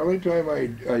 The only time I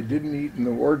didn't eat in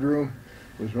the wardroom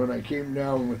was when I came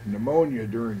down with pneumonia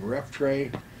during ref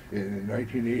tray in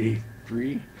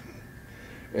 1983,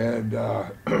 and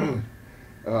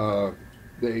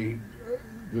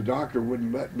the doctor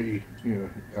wouldn't let me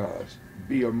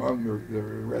be among the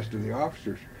rest of the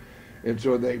officers, and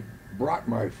so they brought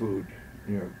my food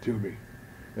to me.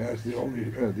 That's the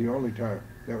only time.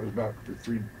 That was about for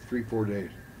 3-4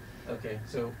 days. Okay,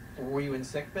 so were you in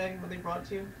sick bay when they brought it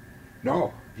to you?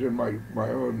 No, it was in my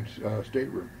own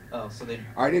stateroom. Oh, so they.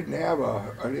 I didn't have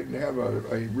a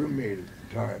roommate at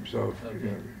the time, so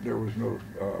okay. There was no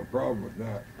problem with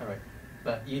that. All right,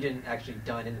 but you didn't actually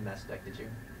dine in the mess deck, did you?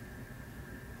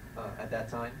 At that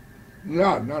time?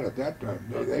 No, not at that time.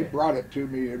 Okay. They brought it to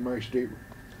me in my stateroom.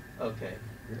 Okay.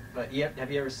 Yeah. But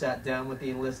have you ever sat down with the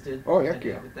enlisted? Oh, heck and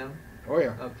yeah. With them? Oh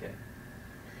yeah. Okay.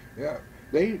 Yeah.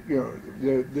 the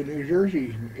New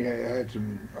Jersey had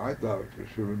some, I thought,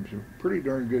 some pretty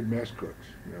darn good mess cooks,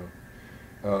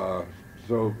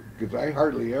 so, because I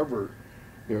hardly ever,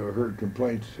 heard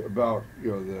complaints about,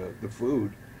 the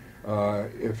food.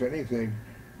 If anything,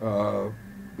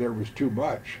 there was too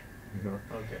much,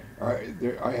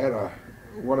 Okay. I had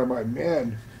one of my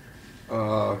men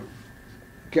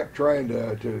kept trying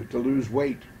to lose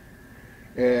weight,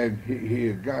 and he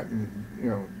had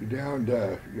gotten, down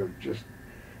to, just,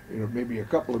 maybe a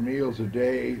couple of meals a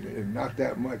day and not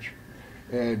that much.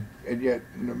 And yet,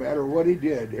 no matter what he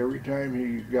did, every time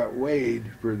he got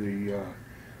weighed for the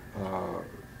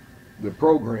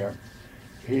program,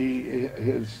 he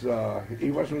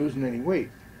wasn't losing any weight,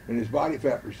 and his body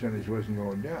fat percentage wasn't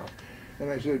going down. And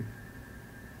I said,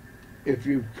 if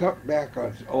you cut back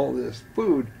on all this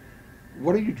food,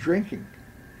 what are you drinking?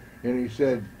 And he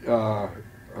said,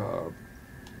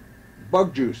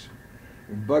 bug juice.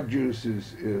 And bug juice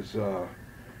is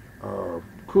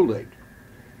Kool-Aid.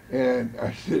 And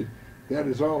I said, that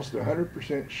is almost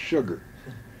 100% sugar.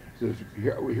 He says,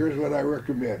 here's what I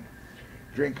recommend.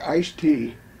 Drink iced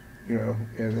tea,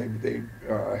 and they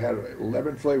had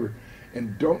 11 flavors,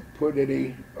 and don't put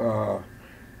any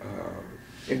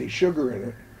sugar in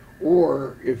it.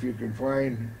 Or if you can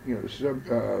find, some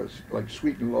like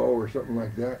Sweet and Low or something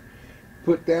like that,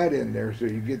 put that in there so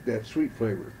you get that sweet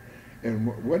flavor. And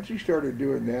once he started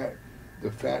doing that,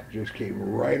 the fat just came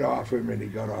right off him, and he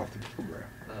got off the program.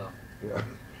 Oh. Yeah.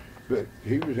 But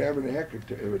he was having a heck of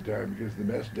a time because the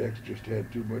mess decks just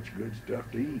had too much good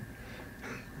stuff to eat.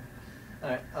 All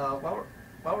right.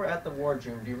 While we're at the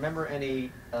wardroom, do you remember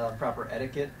any proper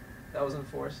etiquette that was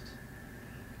enforced?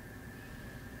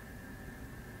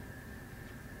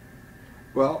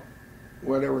 Well,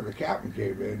 whenever the captain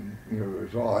came in, it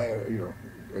was all,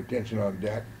 attention on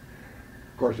deck.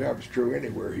 Of course, that was true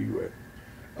anywhere he went.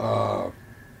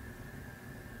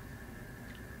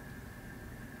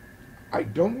 I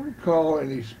don't recall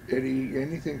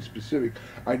anything specific.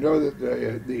 I know that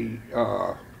the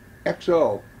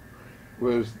XO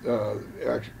was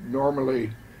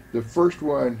normally the first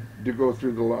one to go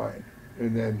through the line,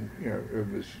 and then it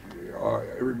was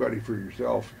everybody for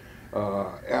yourself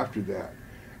after that.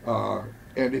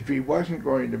 And if he wasn't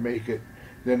going to make it,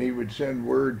 then he would send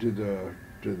word to the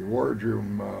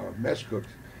wardroom mess cooks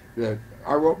that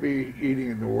I won't be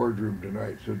eating in the wardroom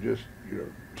tonight, so just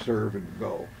serve and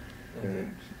go. Okay.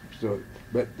 And so,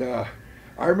 but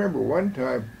I remember one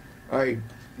time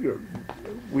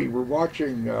we were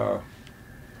watching a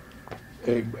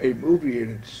movie,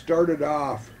 and it started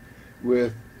off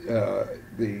with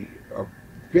the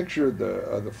picture of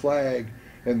the flag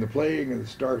and the playing of the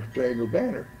Star Spangled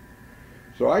Banner.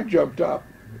 So I jumped up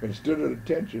and stood at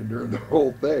attention during the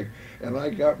whole thing, and I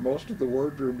got most of the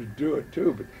wardroom to do it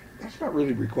too. But that's not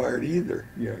really required either.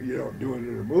 You don't do it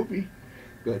in a movie,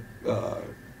 but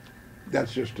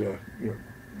that's just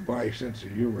my sense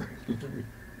of humor.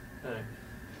 All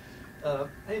right.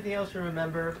 Anything else you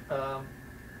remember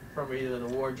from either the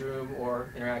wardroom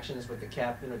or interactions with the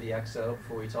captain or the XO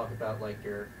before we talk about like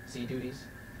your sea duties?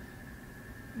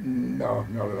 No,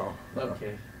 not at all.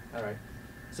 Okay. All right.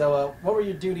 So, what were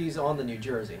your duties on the New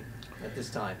Jersey at this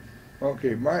time?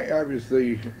 Okay, my office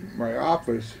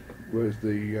was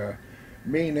the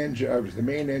main engine. I was the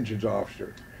main engines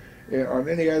officer. On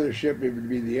any other ship, it would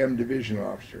be the M division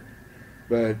officer,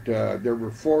 but there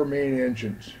were 4 main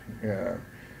engines,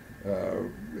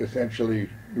 essentially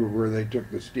where they took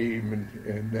the steam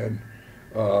and then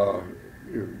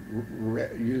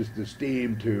used the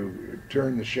steam to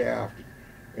turn the shaft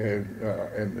and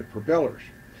the propellers.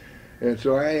 And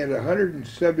so I had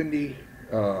 170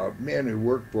 men who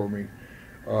worked for me,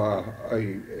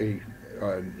 an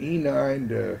E9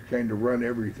 to kind of run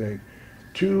everything,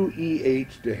 2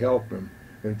 E8s to help him,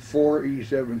 and 4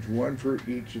 E7s, one for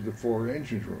each of the 4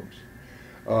 engine rooms.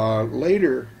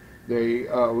 Later, we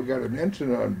got an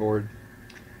ensign on board,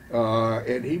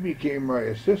 and he became my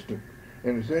assistant.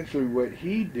 And essentially what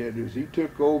he did is he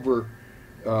took over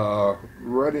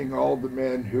running all the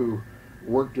men who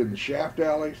worked in the shaft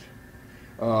alleys,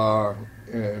 and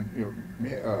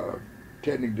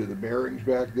tending to the bearings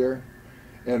back there,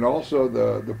 and also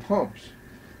the pumps,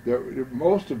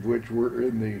 most of which were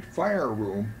in the fire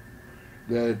room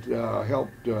that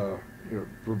helped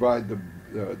provide the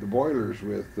boilers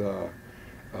with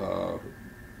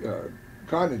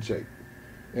condensate,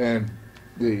 and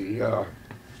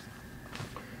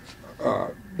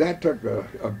that took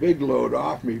a big load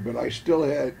off me, but I still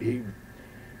had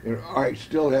I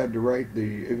still had to write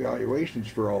the evaluations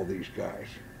for all these guys.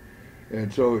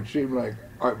 And so it seemed like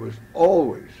I was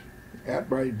always at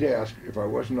my desk, if I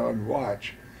wasn't on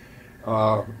watch,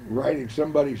 writing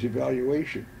somebody's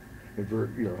evaluation. And for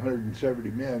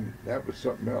 170 men, that was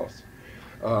something else.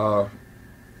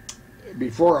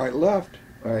 Before I left,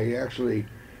 I actually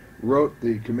wrote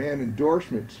the command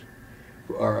endorsements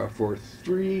for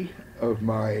 3 of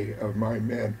my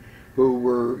men who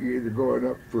were either going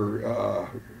up for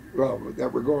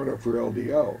that were going up for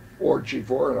LDO or Chief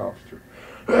Warrant Officer,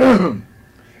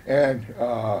 and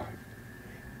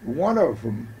one of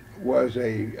them was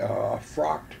a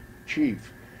frocked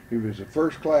chief. He was a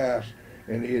first class,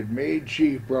 and he had made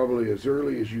chief probably as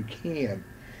early as you can,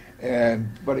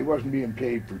 but he wasn't being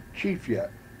paid for chief yet.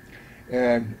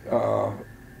 And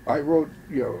I wrote,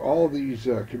 all of these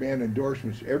command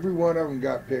endorsements. Every one of them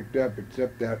got picked up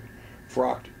except that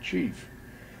frocked chief.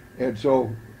 And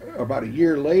so about a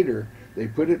year later, they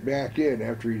put it back in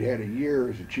after he'd had a year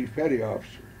as a chief petty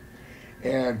officer.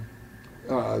 And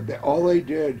all they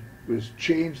did was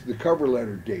change the cover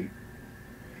letter date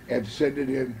and send it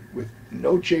in with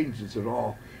no changes at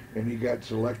all, and he got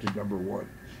selected #1.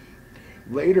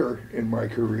 Later in my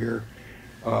career,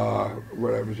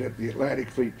 when I was at the Atlantic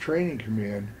Fleet Training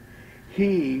Command,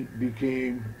 he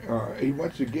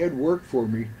once again worked for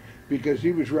me because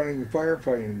he was running the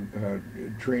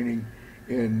firefighting training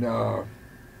in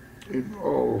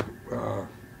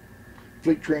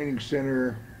Fleet Training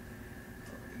Center.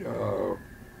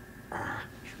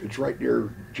 It's right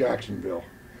near Jacksonville,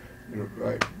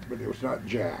 but it was not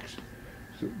Jax.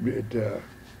 So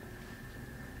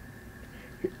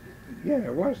yeah,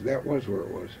 it was. That was where it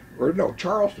was. Or no,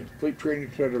 Charleston, Fleet Training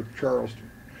Center,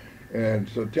 Charleston. And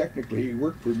so technically, he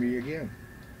worked for me again.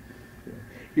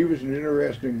 He was an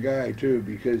interesting guy too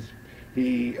because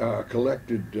he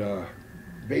collected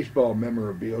baseball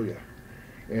memorabilia,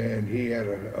 and he had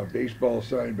a baseball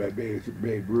signed by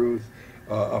Babe Ruth,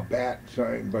 a bat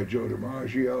signed by Joe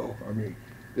DiMaggio. I mean,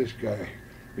 this guy,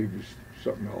 he was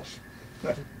something else.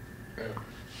 Yeah.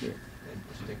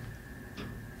 Interesting.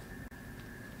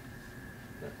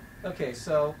 Okay,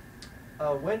 so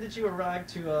when did you arrive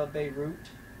to Beirut,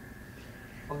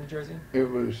 New Jersey? It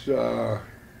was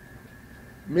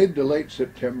mid to late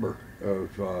September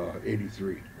of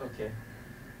 '83. Okay.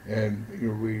 And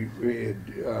we had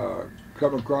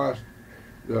come across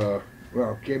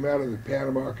came out of the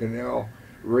Panama Canal,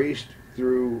 raced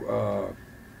through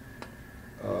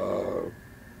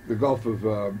the Gulf of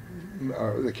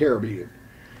the Caribbean,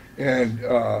 and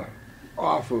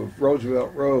off of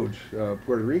Roosevelt Roads,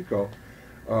 Puerto Rico,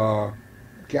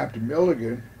 Captain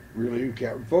Milligan relieved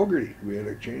Captain Fogarty. We had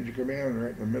a change of command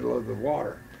right in the middle of the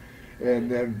water. And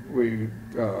then we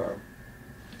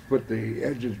put the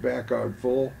engines back on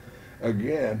full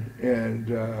again, and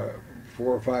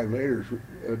 4 or 5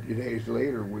 days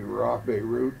later, we were off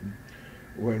Beirut. And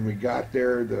when we got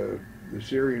there, the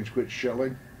Syrians quit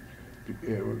shelling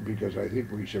because I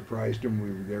think we surprised them.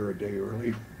 We were there a day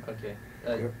early. Okay.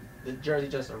 The Jersey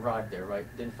just arrived there, right?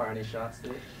 Didn't fire any shots,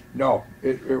 did it? No,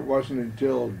 it wasn't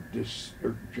until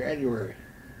January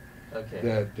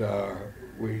that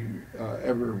we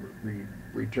ever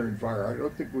returned fire. I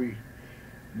don't think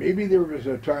maybe there was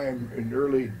a time in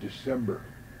early December,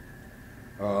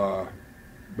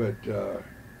 but the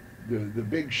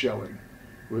big shelling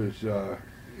was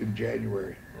in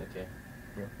January. Okay.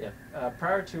 Yeah.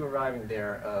 Prior to arriving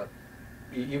there,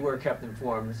 you were kept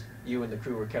informed, you and the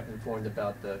crew were kept informed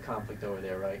about the conflict over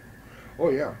there, right? Oh,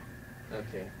 yeah.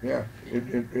 Okay. Yeah.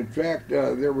 In fact,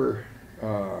 there were,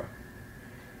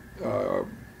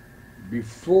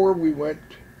 before we went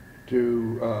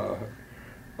to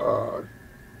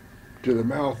the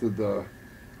mouth of the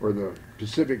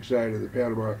Pacific side of the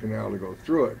Panama Canal to go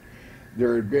through it,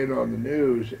 there had been on the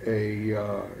news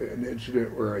an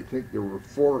incident where I think there were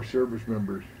 4 service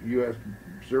members, U.S.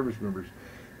 service members,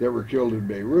 that were killed in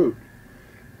Beirut.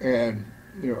 And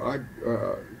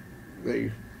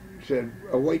they said,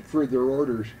 await further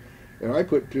orders. And I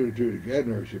put 2 and 2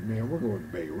 together, and I said, man, we're going to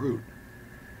Beirut.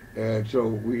 And so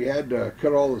we had to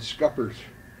cut all the scuppers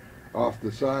off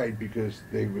the side because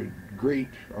they would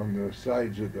grate on the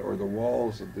sides of the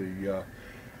walls of the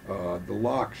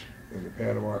locks in the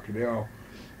Panama Canal.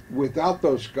 Without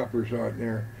those scuppers on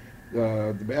there,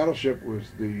 the Battleship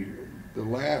was the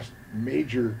last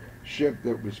major ship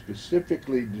that was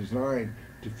specifically designed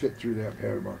to fit through that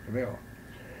Panama Canal.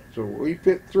 So we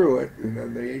fit through it, and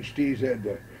then the HTs had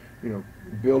to,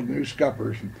 build new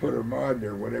scuppers and put them on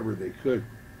there whenever they could.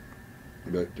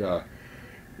 But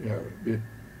it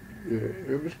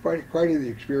was quite the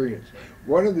experience.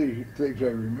 One of the things I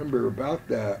remember about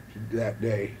that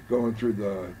day going through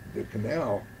the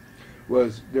canal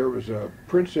was there was a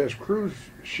Princess cruise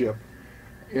ship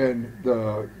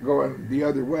going the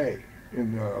other way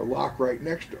in the lock right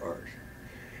next to ours.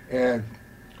 and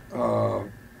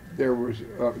there was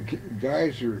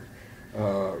guys are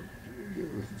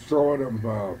throwing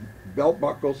them belt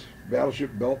buckles,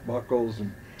 Battleship belt buckles,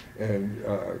 and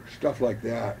stuff like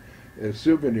that as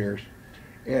souvenirs.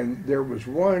 And there was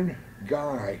one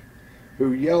guy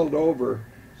who yelled over,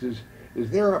 says, "Is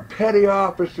there a petty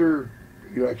officer?"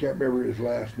 You know, I can't remember his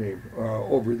last name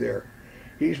over there.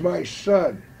 "He's my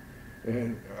son,"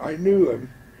 and I knew him,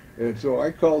 and so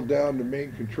I called down to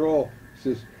main control.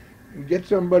 Says, "Get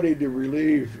somebody to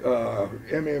relieve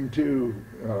MM2,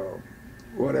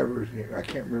 whatever his name. I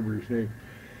can't remember his name,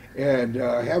 and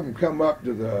have him come up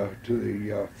to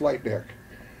the flight deck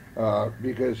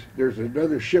because there's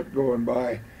another ship going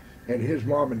by, and his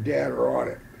mom and dad are on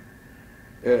it."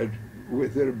 And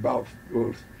within about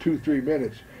 2-3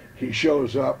 minutes, he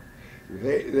shows up.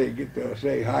 They get to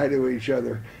say hi to each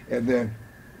other, and then,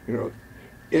 you know,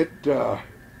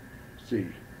 see.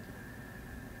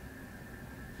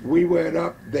 We went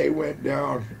up, they went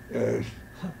down, and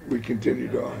we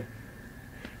continued on.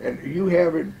 And you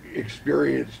haven't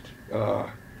experienced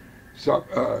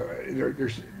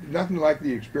there's nothing like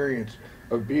the experience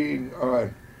of being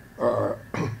on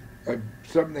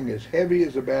something as heavy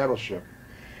as a battleship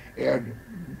and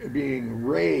being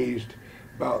raised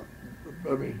about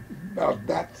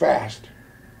that fast.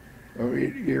 I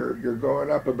mean, you're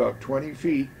going up about 20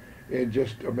 feet in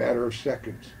just a matter of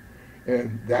seconds.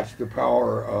 And that's the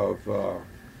power of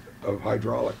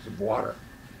hydraulics, of water.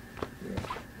 Yeah.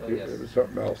 Oh, yes. It was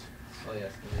something else. Oh,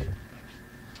 yes, indeed.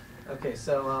 Okay,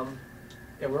 so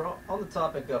yeah, we're on the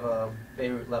topic of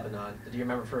Beirut, Lebanon. Did you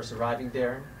remember first arriving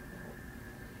there?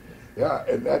 Yeah,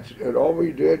 and all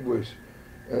we did was,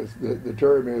 as the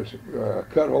term is,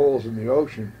 cut holes in the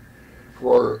ocean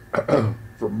for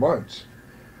for months.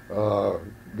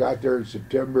 Got there in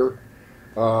September,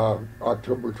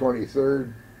 October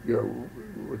 23rd. You know,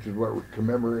 which is what we're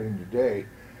commemorating today,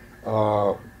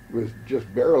 was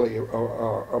just barely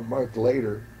a month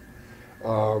later,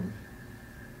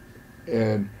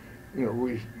 and you know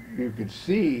you could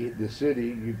see the city,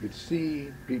 you could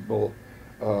see people.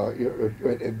 You know,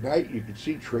 at night you could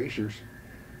see tracers,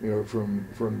 you know,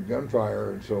 from gunfire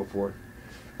and so forth.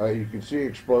 You could see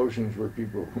explosions where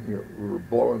people, you know, were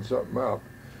blowing something up.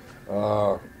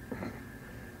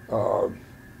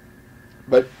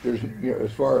 But there's, you know,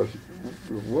 as far as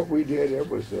what we did, it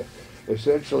was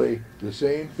essentially the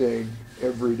same thing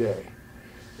every day,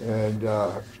 and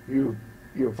you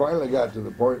finally got to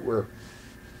the point where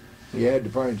you had to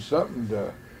find something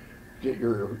to get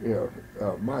your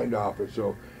mind off it.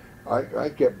 So I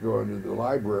kept going to the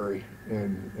library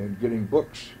and getting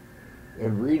books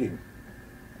and reading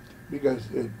because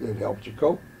it helped you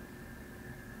cope.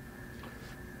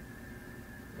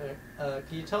 Can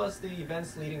you tell us the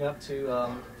events leading up to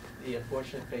the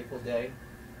unfortunate fateful day?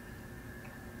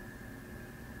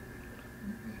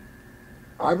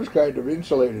 I was kind of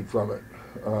insulated from it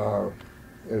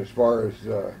as far as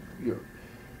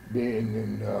being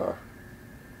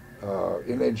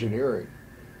in engineering,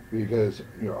 because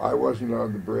I wasn't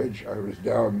on the bridge. I was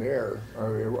down there. I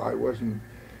mean, I wasn't.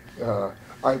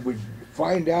 I would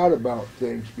find out about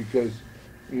things because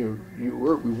we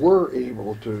were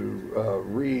able to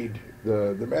read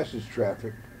the message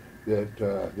traffic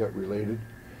that related,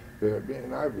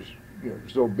 and I was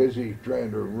so busy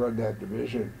trying to run that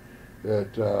division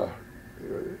that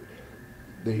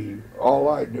all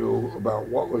I knew about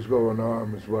what was going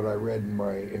on was what I read in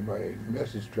my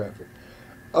message traffic.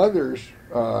 Others,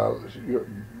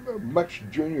 much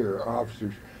junior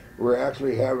officers, were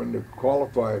actually having to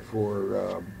qualify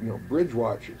for bridge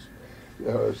watches.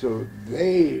 So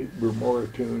they were more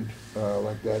attuned,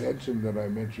 like that ensign that I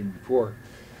mentioned before,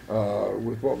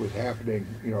 with what was happening,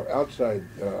 outside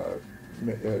the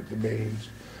mains.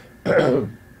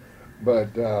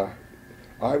 But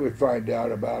I would find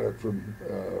out about it from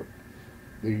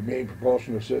the main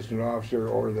propulsion assistant officer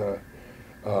or the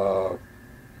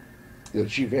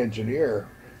chief engineer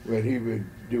when he would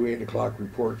do 8 o'clock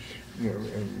reports,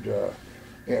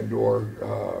 and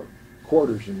or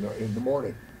quarters in the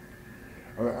morning.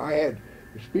 I had,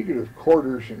 speaking of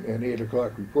quarters and 8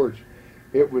 o'clock reports,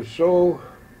 it was so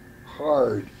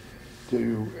hard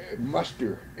to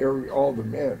muster all the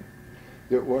men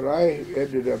that what I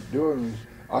ended up doing was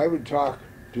I would talk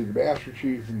to the master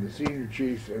chief and the senior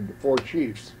chiefs and the 4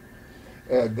 chiefs,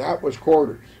 and that was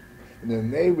quarters. And then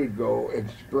they would go and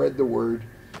spread the word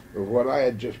of what I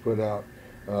had just put out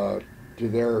to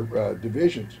their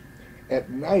divisions at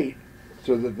night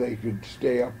so that they could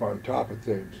stay up on top of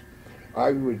things.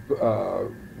 I would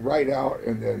write out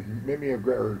and then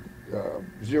mimeograph or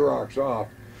Xerox off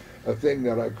a thing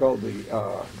that I called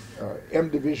the M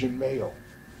Division Mail.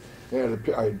 and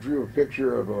I drew a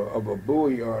picture of a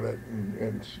buoy on it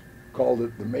and called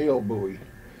it the mail buoy.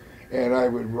 And I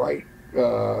would write,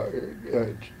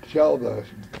 tell the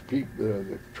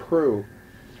crew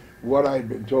what I'd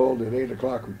been told at 8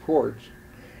 o'clock reports,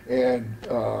 and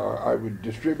I would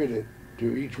distribute it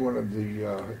to each one of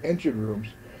the engine rooms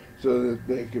so that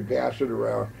they could pass it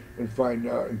around and find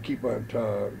out and keep on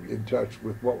in touch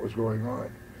with what was going on.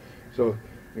 So,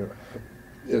 you know,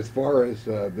 as far as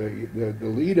the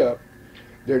lead up,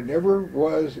 there never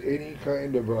was any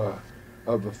kind of a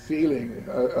feeling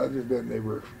other than they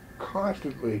were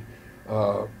constantly,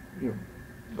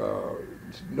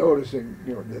 noticing,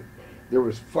 that there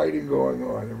was fighting going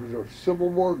on. There was a civil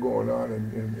war going on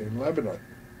in Lebanon,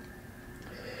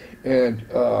 and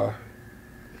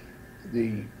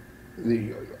the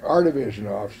R Division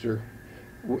officer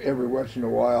every once in a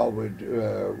while would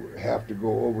have to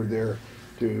go over there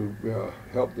to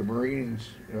help the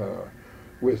Marines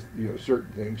with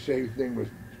certain things. Same thing with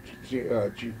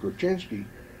Chief Korchinski.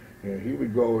 He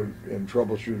would go and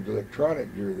troubleshoot the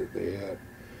electronic gear that they had,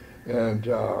 and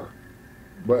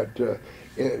but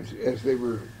as they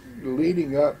were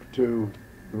leading up to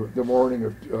the morning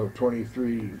of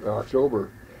 23 October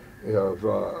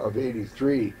of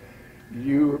 '83,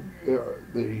 the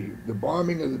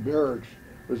bombing of the barracks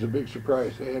was a big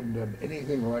surprise. They hadn't done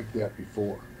anything like that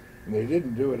before, and they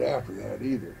didn't do it after that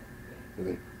either.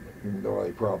 Even though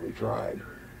they probably tried.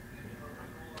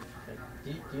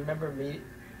 Do you remember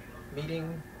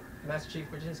meeting Master Chief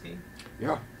Korchinski?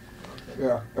 Yeah. Okay.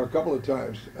 Yeah, a couple of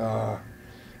times.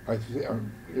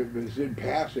 It was in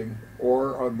passing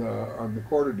or on the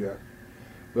quarterdeck,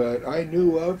 but I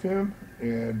knew of him,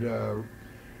 and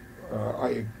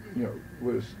I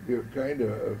was kind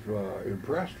of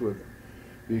impressed with him,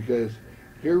 because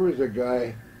here was a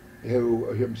guy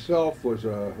who himself was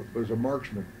a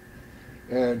marksman,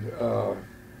 and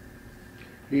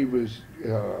he was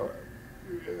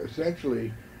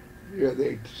essentially. Yeah,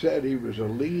 they said he was a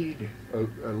leader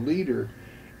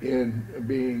in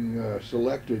being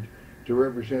selected to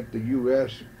represent the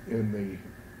U.S. in the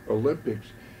Olympics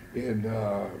in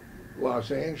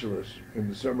Los Angeles in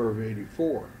the summer of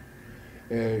 '84.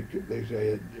 And they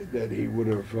say that he would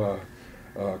have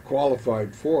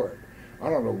qualified for it. I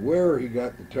don't know where he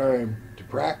got the time to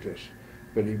practice,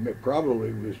 but he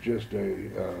probably was just a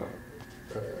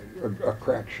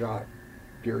crack shot,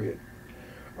 period.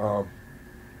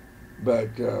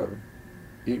 But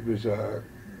he was a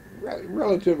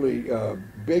relatively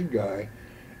big guy,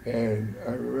 and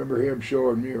I remember him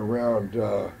showing me around.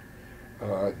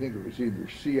 I think it was either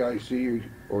CIC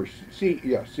or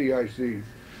CIC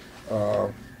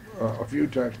a few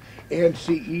times, and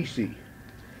CEC,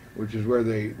 which is where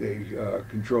they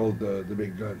controlled the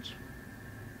big guns.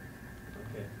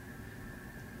 Okay.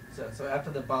 So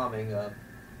after the bombing, a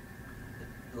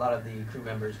lot of the crew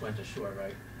members went ashore,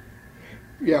 right?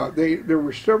 Yeah, there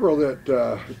were several that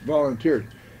volunteered.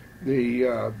 The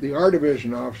R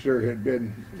Division officer had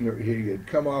been, he had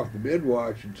come off the mid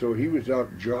watch, and so he was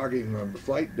out jogging on the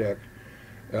flight deck,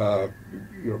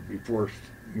 before,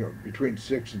 between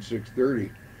 6 and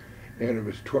 6:30, and it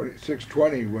was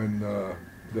 6:20 when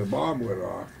the bomb went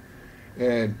off,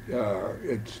 and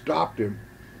it stopped him,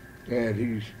 and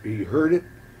he heard it,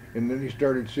 and then he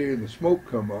started seeing the smoke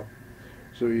come up,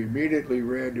 so he immediately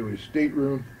ran to his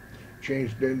stateroom,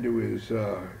 changed into his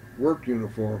work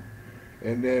uniform,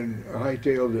 and then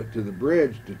hightailed it to the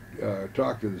bridge to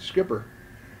talk to the skipper.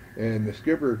 And the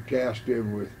skipper tasked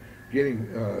him with getting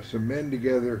some men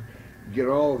together, get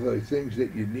all of the things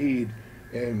that you need,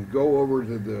 and go over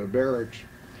to the barracks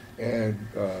and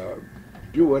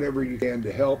do whatever you can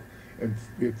to help, and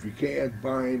if you can,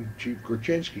 find Chief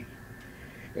Korchinski.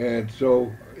 And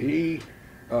so he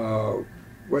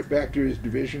went back to his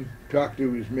division, talked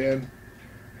to his men.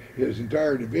 His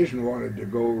entire division wanted to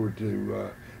go over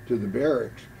to the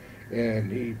barracks, and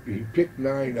he picked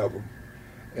 9 of them,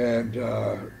 and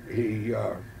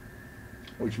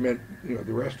which meant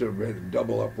the rest of them had to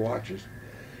double up watches,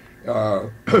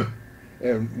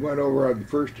 and went over on the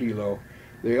first helo.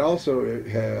 They also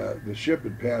the ship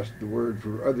had passed the word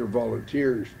for other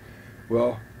volunteers.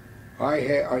 Well,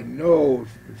 I know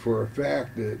for a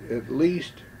fact that at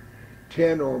least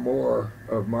 10 or more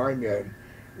of my men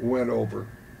went over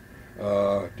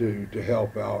to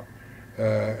help out,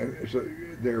 and so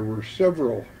there were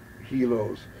several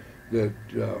helos that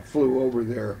flew over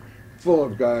there, full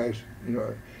of guys,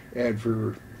 and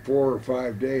for 4 or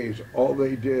 5 days, all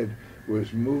they did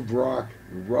was move rock,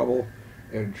 rubble,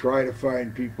 and try to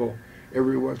find people.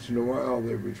 Every once in a while,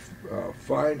 they would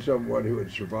find someone who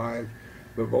had survived,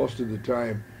 but most of the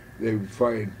time, they would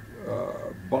find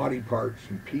body parts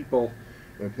and people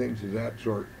and things of that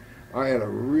sort. I had a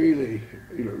really,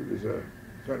 was a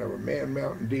kind of a man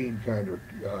Mountain Dean kind of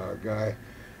guy,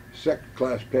 second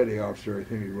class petty officer, I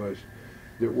think he was,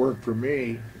 that worked for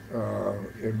me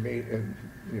in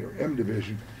M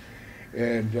Division,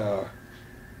 and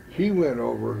he went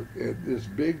over this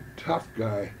big tough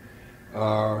guy.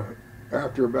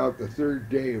 After about the third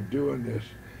day of doing this,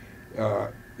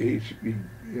 he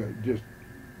just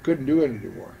couldn't do it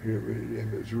anymore.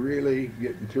 It was really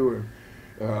getting to him.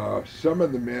 Some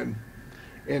of the men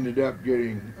ended up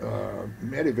getting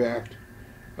medevaced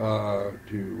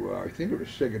to I think it was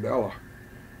Cigadella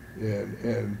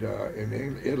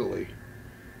in Italy,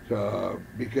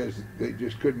 because they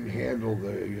just couldn't handle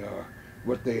the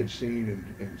what they had seen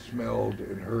and smelled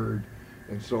and heard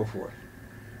and so forth.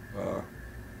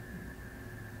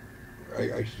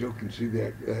 I still can see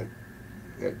that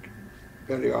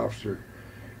petty officer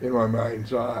in my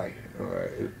mind's eye.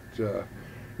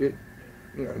 It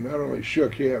not only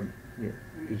shook him,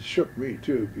 it shook me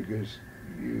too, because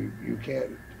you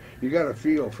got to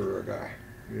feel for a guy,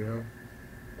 Oh,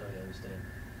 I understand.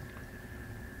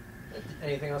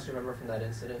 Anything else you remember from that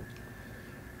incident?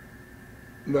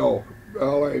 No,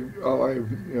 all I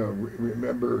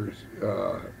remember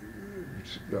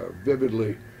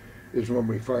vividly is when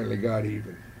we finally got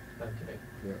even. Okay.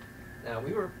 Yeah. Now,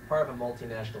 we were part of a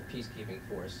multinational peacekeeping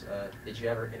force. Did you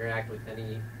ever interact with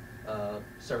any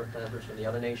service members from the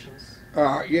other nations?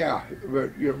 Yeah,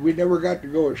 but we never got to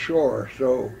go ashore,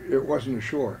 so it wasn't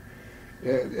ashore.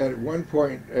 At one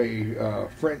point, a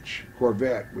French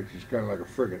corvette, which is kind of like a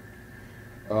frigate,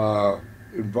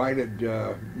 invited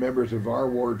members of our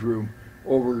wardroom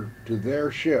over to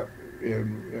their ship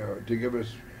and to give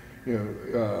us,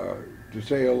 to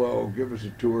say hello, give us a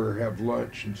tour, have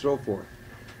lunch, and so forth.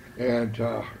 And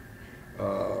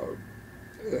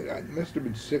it must have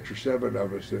been 6 or 7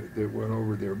 of us that went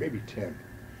over there, maybe 10,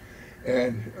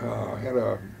 and had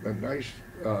a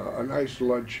nice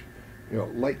lunch,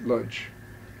 light lunch,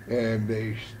 and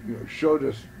they showed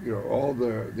us all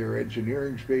their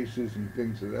engineering spaces and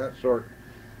things of that sort.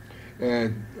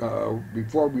 And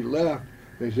before we left,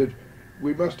 they said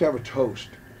we must have a toast,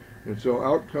 and so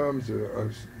out comes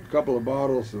a couple of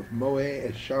bottles of Moet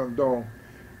et Chandon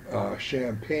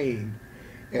champagne,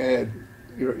 and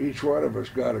each one of us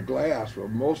got a glass. Well,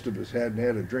 most of us hadn't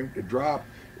had a drink to drop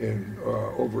in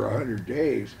over 100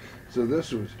 days, so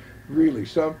this was really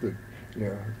something,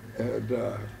 And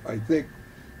I think,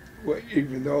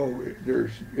 even though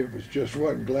it was just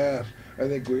one glass, I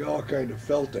think we all kind of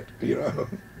felt it,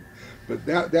 But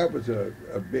that was a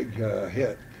big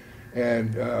hit,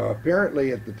 and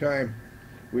apparently at the time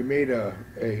we made a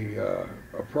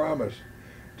promise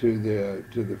to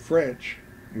the French,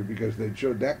 because they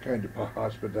showed that kind of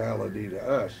hospitality to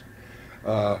us,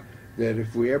 that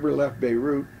if we ever left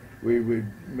Beirut, we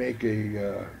would make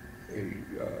a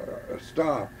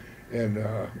stop in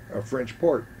a French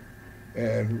port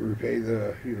and repay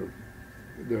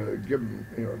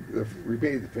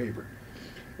repay the favor.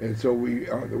 And so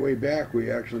on the way back, we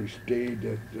actually stayed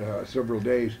at several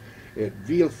days at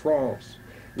Villefranche,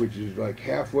 which is like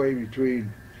halfway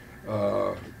between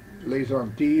Les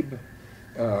Antibes,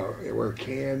 where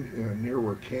Cannes, near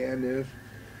where Cannes is,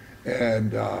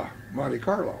 and Monte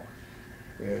Carlo.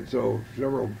 And so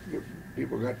several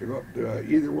people got to go up to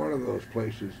either one of those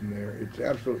places, and it's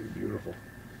absolutely beautiful.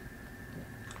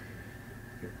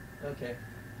 Okay.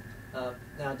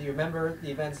 Now, do you remember the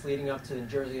events leading up to New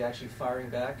Jersey actually firing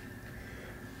back?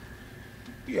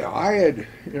 Yeah, I had,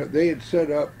 they had set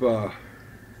up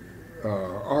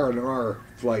R&R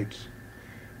flights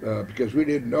because we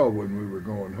didn't know when we were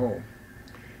going home.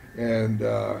 And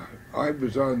I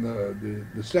was on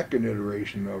the second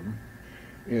iteration of them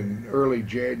in early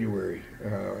January,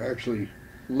 actually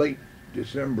late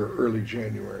December, early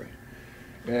January.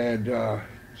 And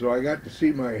so I got to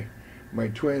see my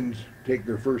twins take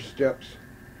their first steps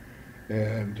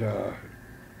and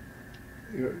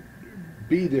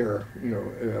be there,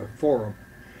 for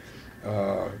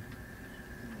them.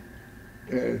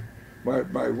 And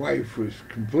my wife was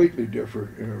completely different.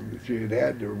 She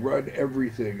had to run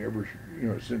everything ever,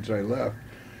 since I left.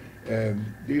 And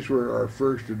these were our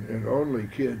first and only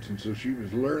kids, and so she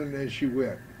was learning as she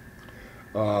went.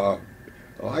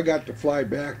 I got to fly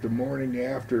back the morning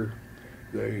after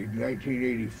the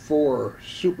 1984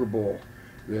 Super Bowl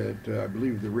that I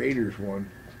believe the Raiders won.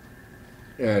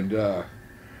 And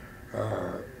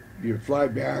you fly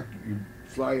back, you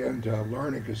fly into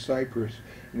Larnaca, Cyprus,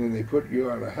 and then they put you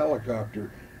on a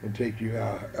helicopter and take you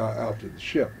out to the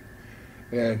ship.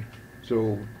 And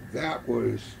so that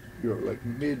was like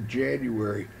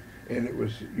mid-January, and it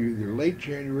was either late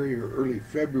January or early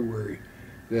February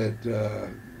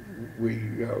that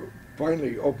we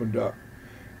finally opened up.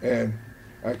 And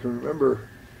I can remember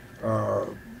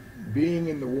being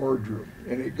in the wardroom,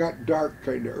 and it got dark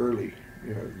kind of early,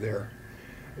 there,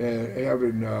 and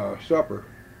having supper,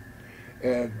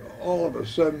 and all of a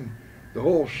sudden the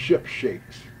whole ship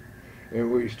shakes,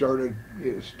 and we started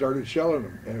shelling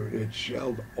them, and it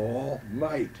shelled all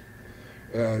night.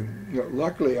 And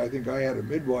luckily, I think I had a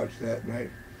mid-watch that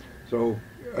night, so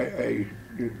I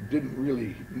didn't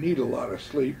really need a lot of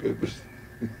sleep. It was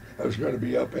I was going to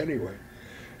be up anyway.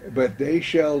 But they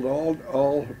shelled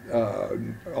all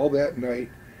that night,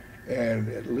 and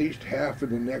at least half of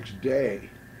the next day,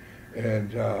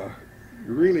 and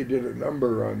really did a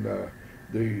number on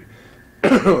the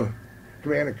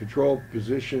command and control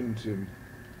positions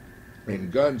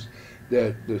and guns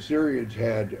that the Syrians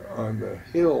had on the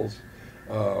hills,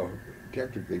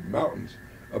 technically mountains,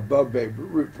 above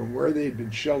Beirut from where they'd been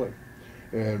shelling.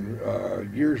 And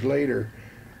years later,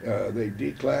 they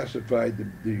declassified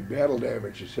the battle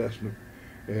damage assessment,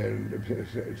 and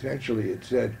essentially it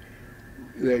said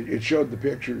that it showed the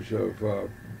pictures of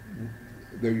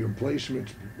the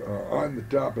emplacements on the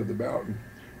top of the mountain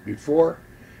before,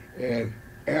 and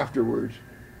afterwards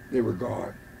they were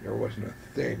gone. There wasn't a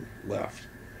thing left.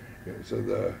 So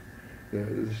the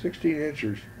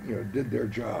 16-inchers did their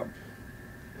job.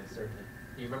 Yes, certainly.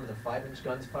 Do you remember the 5-inch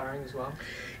guns firing as well?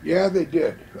 Yeah, they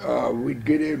did. We'd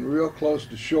get in real close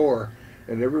to shore,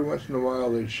 and every once in a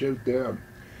while they'd shoot them.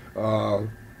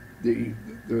 The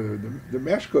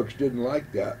mess cooks didn't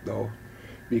like that, though,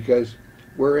 because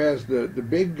whereas the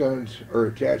big guns are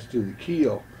attached to the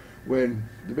keel, when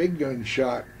the big gun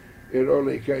shot, it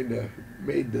only kind of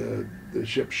made the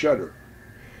ship shudder.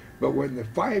 But when the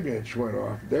 5-inch went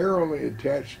off, they're only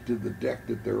attached to the deck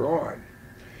that they're on.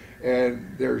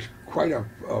 And there's quite a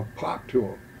pop to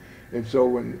them, and so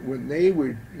when they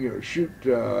would shoot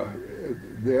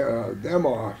them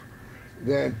off,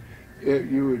 then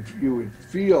you would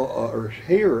feel or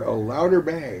hear a louder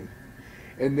bang,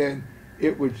 and then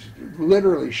it would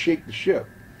literally shake the ship.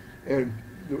 And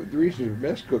the reason the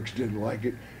mess cooks didn't like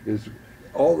it is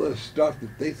all the stuff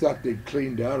that they thought they'd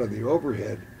cleaned out of the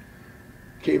overhead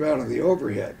came out of the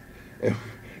overhead, and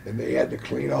they had to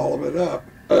clean all of it up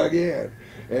again.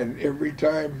 And every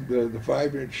time the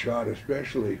 5-inch shot,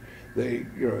 especially, they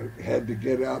had to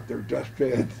get out their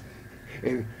dustpans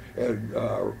and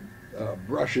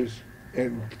brushes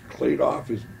and clean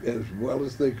off as well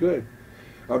as they could.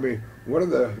 I mean, one of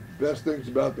the best things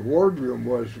about the wardroom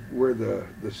was where the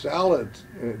salads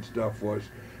and stuff was,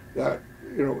 that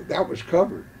that was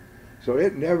covered, so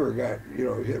it never got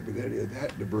hit with any of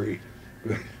that debris.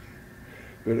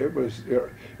 But it was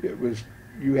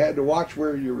you had to watch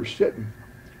where you were sitting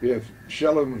if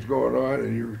shelling was going on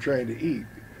and you were trying to eat,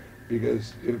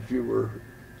 because if you were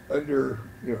under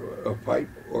a pipe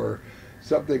or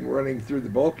something running through the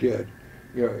bulkhead,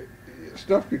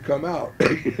 stuff could come out.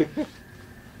 Okay.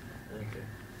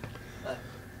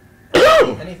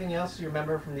 Anything else you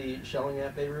remember from the shelling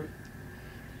at Beirut?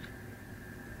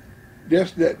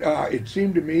 Just that it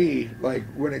seemed to me like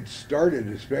when it started,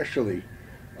 especially,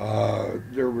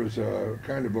 there was a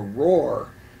kind of a roar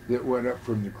that went up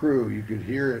from the crew. You could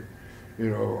hear it,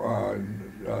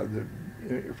 on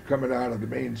coming out of the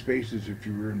main spaces if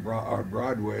you were on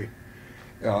Broadway,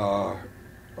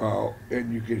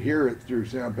 and you could hear it through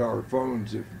sound-powered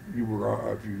phones if you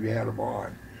had them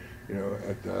on,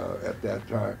 at that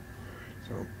time.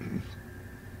 So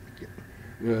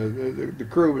the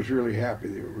crew was really happy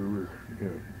that we were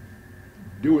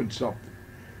doing something.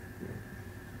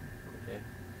 Okay.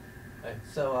 All right.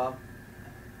 So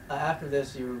after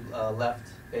this, you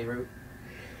left Beirut?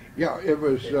 Yeah, it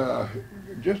was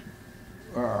just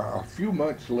a few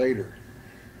months later.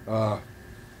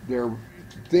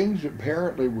 Things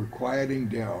apparently were quieting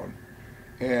down,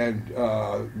 and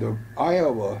the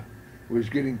Iowa was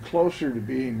getting closer to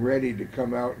being ready to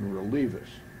come out and relieve us.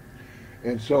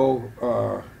 And so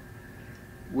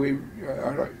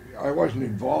I wasn't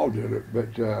involved in it, but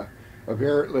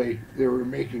apparently they were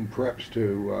making preps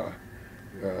to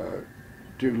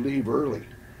leave early,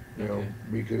 Okay.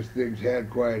 because things had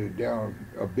quieted down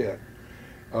a bit.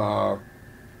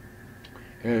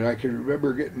 And I can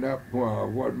remember getting up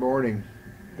one morning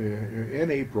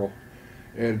in April,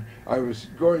 and I was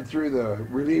going through the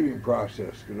relieving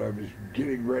process because I was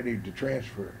getting ready to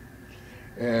transfer.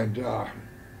 And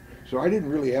so I didn't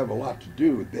really have a lot to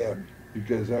do then,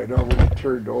 because I'd already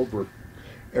turned over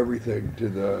everything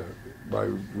to my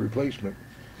replacement.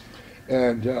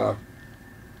 And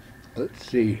let's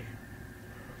see,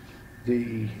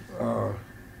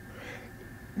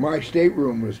 my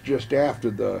stateroom was just after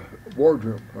the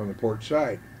wardroom on the port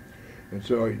side. And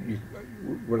so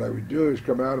what I would do is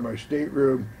come out of my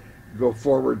stateroom, go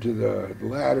forward to the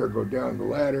ladder, go down the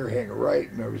ladder, hang a right,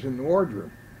 and I was in the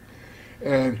wardroom.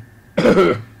 And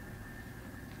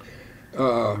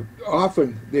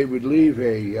often they would leave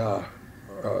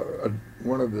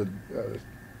one of the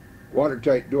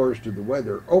watertight doors to the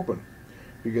weather open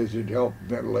because it helped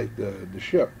ventilate the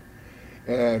ship.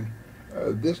 And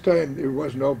this time it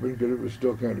wasn't open because it was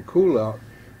still kind of cool out.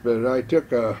 But I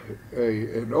took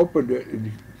and opened it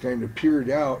and kind of peered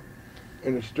out,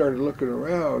 and it started looking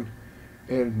around.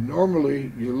 And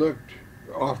normally you looked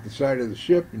off the side of the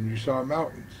ship and you saw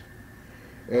mountains.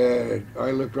 And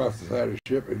I looked off the side of the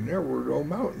ship and there were no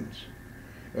mountains.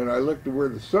 And I looked to where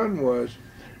the sun was,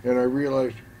 and I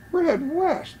realized we're heading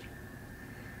west.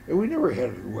 And we never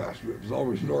headed west. It was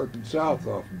always north and south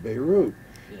off of Beirut,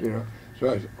 you know. So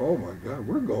I said, oh my God,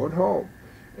 we're going home.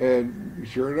 And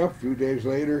sure enough, a few days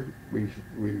later, we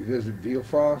visited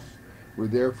Villefranche. We're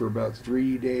there for about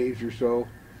 3 days or so.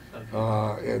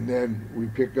 Okay. And then we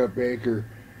pick up anchor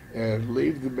and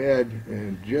leave the Med.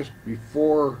 And just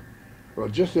before, well,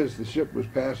 just as the ship was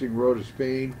passing Rota,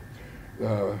 Spain,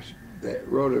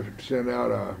 Rota sent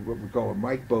out what we call a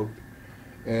mic boat.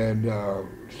 And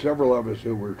several of us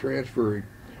who were transferring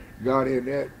got in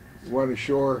it, went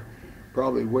ashore,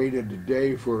 probably waited a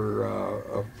day for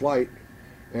a flight,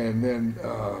 and then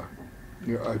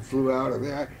I flew out of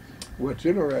that. What's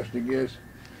interesting is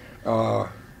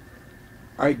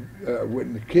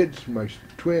when the kids, my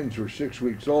twins, were 6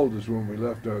 weeks old is when we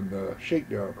left on the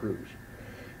shakedown cruise.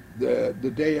 The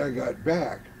day I got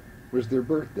back was their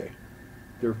birthday,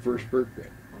 their first birthday.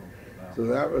 Oh, wow. So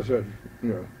that was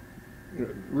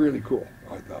really cool,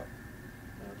 I thought.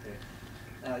 Okay.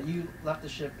 You left the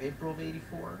ship April of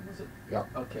 '84, was it? Yeah.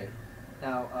 Okay.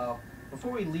 Now,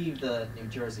 before we leave the New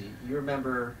Jersey, you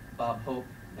remember Bob Hope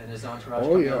and his entourage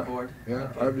coming on board?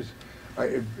 Yeah, okay.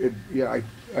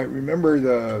 I remember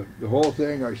the whole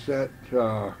thing. I sat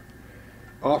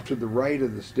off to the right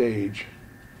of the stage,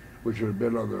 which would have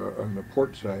been on the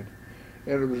port side,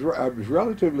 and I was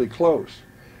relatively close,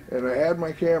 and I had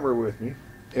my camera with me,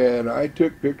 and I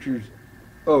took pictures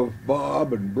of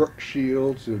Bob and Brooke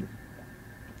Shields and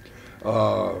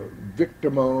Vic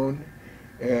Damone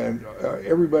and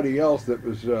everybody else that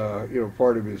was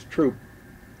part of his troupe.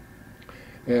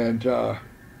 And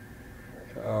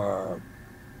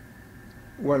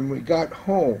when we got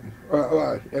home,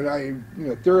 and I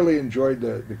thoroughly enjoyed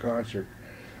the concert.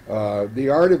 The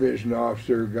Art Division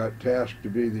officer got tasked to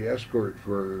be the escort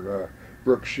for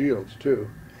Brooke Shields too.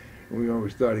 We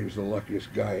always thought he was the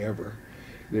luckiest guy ever.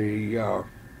 And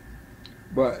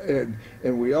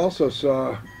we also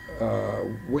saw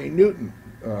Wayne Newton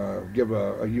give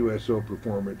a USO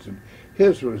performance, and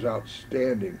his was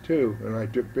outstanding too, and I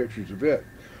took pictures of it.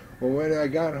 Well, when I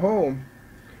got home,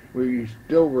 we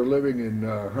still were living in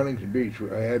Huntington Beach.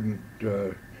 I hadn't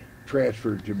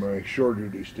transferred to my shore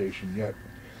duty station yet,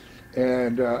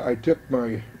 and I took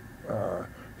my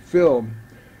film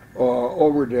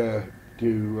over to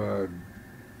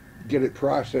get it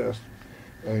processed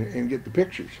and get the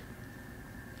pictures.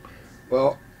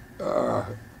 Well,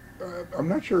 I'm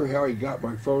not sure how he got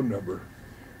my phone number,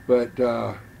 but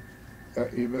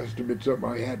it must have been something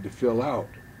I had to fill out.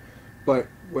 But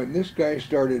when this guy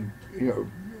started,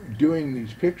 doing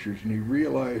these pictures, and he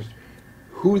realized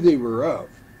who they were of,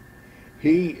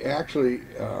 he actually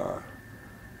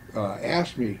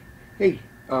asked me, "Hey,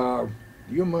 do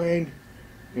you mind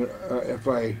if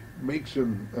I make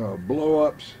some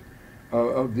blow-ups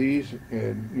of these,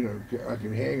 and I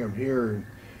can hang them here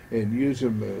and use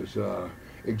them as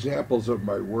examples of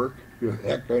my work,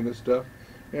 that kind of stuff?"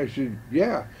 And I said,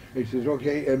 "Yeah." He says,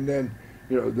 "Okay, and then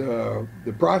the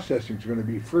processing's going to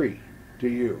be free to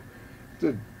you." I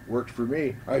said, "Works for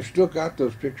me." I've still got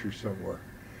those pictures somewhere,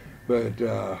 but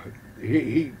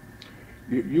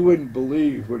you wouldn't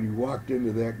believe when you walked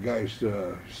into that guy's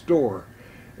store,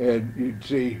 and you'd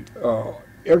see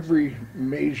every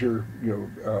major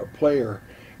player,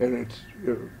 and it's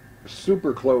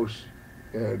super close,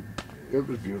 and it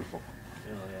was beautiful.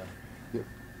 Oh yeah.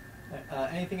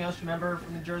 Yep. Anything else you remember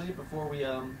from New Jersey before we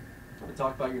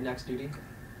talk about your next duty?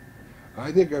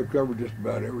 I think I've covered just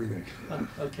about everything.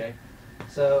 Okay.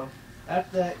 So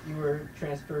after that, you were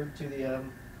transferred to the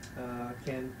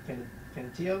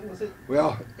Cantillo, was it?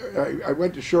 Well, I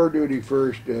went to shore duty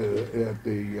first at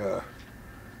the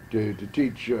to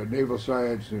teach naval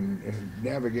science and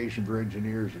navigation for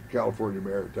engineers at California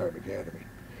Maritime Academy.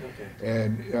 Okay.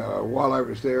 And while I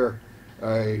was there,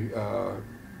 I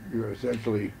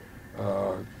essentially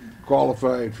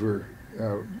qualified for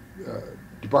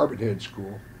department head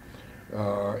school,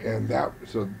 and that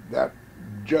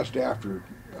just after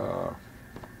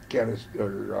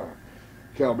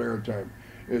Cal Maritime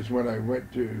is when I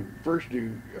went to first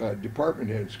do department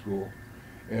head school,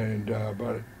 and I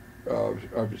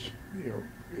was,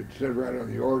 it said right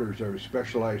on the orders I was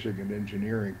specializing in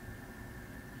engineering,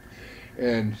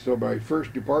 and so my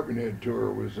first department head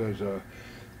tour was as a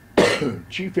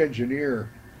chief engineer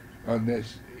on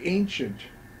this ancient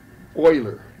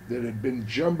oiler that had been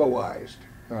jumboized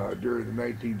during the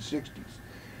 1960s.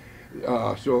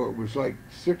 So it was like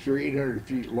 600 or 800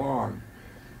 feet long.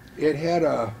 It had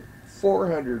a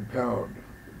 400-pound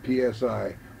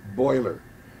PSI boiler.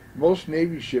 Most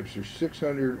Navy ships are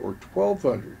 600 or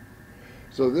 1200.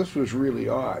 So this was really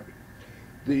odd.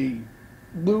 The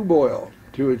lube oil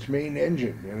to its main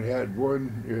engine, and it had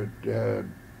one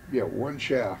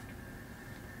shaft.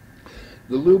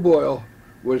 The lube oil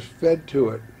was fed to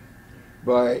it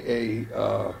by a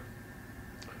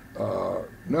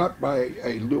not by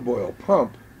a lube oil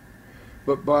pump,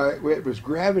 but it was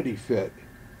gravity fed.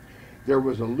 There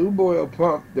was a lube oil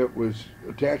pump that was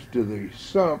attached to the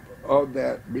sump of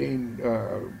that main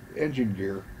engine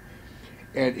gear,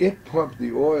 and it pumped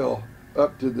the oil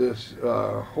up to this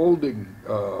holding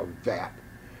vat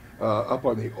up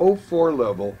on the 04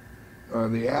 level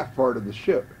on the aft part of the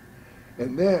ship,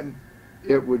 and then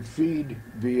it would feed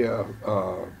via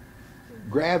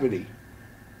gravity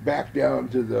back down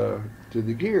to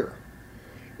the gear.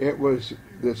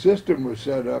 The system was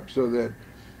set up so that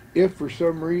if for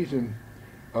some reason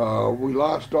we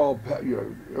lost all,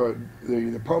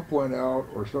 the pump went out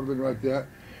or something like that,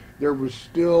 there was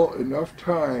still enough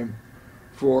time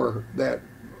for that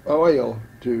oil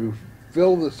to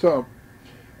fill the sump,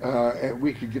 and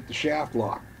we could get the shaft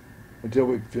locked until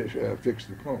we fixed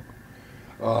the pump.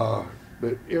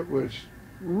 But it was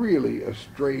really a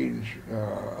strange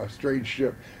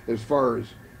ship as far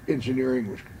as engineering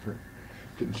was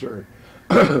concerned.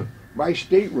 My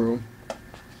stateroom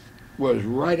was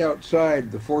right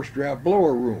outside the forced draft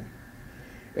blower room,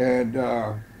 and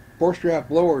forced draft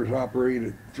blowers operate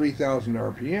at 3,000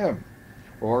 RPM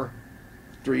or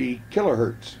 3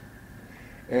 kilohertz,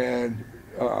 and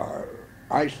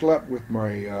I slept with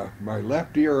my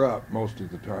left ear up most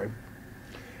of the time.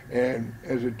 And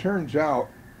as it turns out,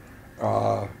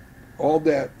 all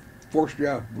that forced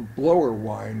draft blower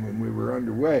whine when we were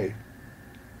underway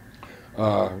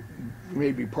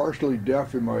made me partially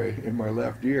deaf in my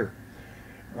left ear.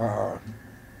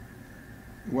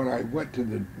 When I went to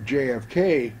the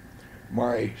JFK,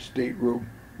 my stateroom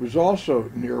was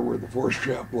also near where the forced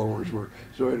draft blowers were,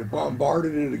 so it had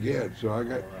bombarded it again. So I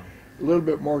got a little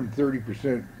bit more than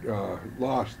 30%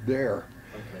 lost there.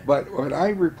 Okay. But when I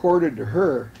reported to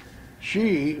her,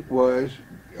 she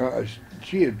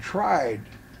had tried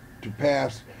to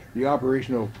pass the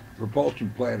Operational Propulsion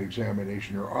Plant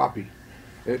Examination, or OPI,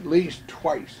 at least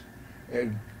twice,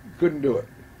 and couldn't do it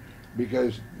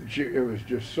because it was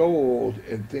just so old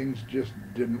and things just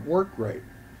didn't work right.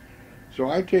 So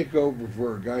I take over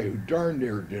for a guy who darn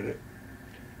near did it,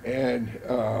 and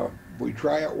we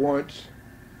try it once,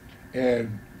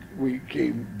 and we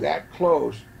came that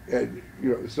close, and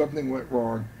something went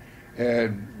wrong,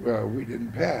 and we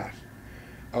didn't pass.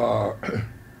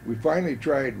 We finally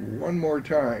tried one more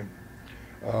time.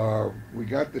 We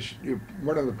got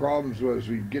one of the problems was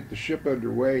we'd get the ship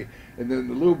underway, and then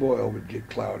the lube oil would get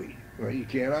cloudy. Well, you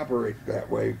can't operate that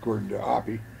way according to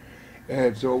OPI.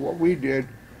 And so what we did,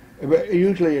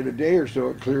 usually in a day or so,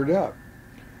 it cleared up.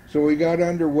 So we got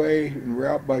underway and we're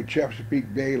out by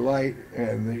Chesapeake Bay Light,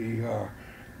 and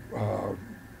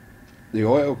the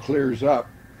oil clears up.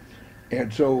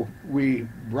 And so we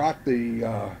brought the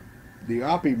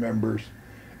OPI members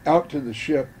out to the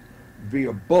ship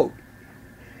via boat,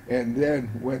 and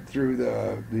then went through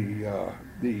the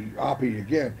OPI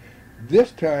again.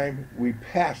 This time we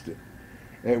passed it,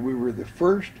 and we were the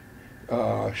first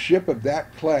ship of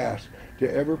that class to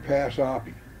ever pass OPI.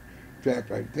 In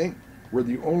fact, I think we're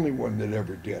the only one that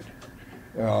ever did.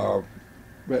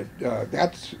 But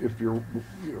that's if you're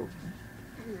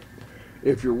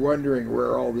wondering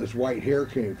where all this white hair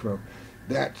came from.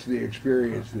 That's the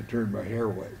experience that turned my hair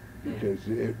white, because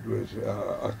it was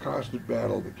a constant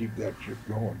battle to keep that ship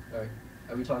going. All right.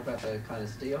 Are we talking about the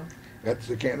Canisteo? That's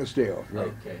the Canisteo,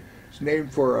 right? Okay. It's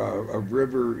named for a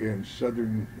river in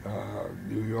southern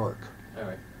New York. All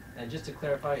right. And just to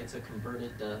clarify, it's a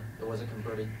converted. It was a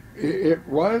converted. It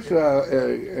was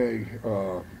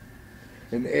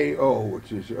an AO,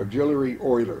 which is auxiliary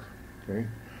oiler. Okay.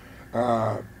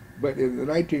 But in the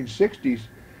 1960s,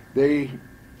 they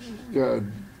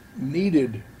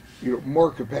needed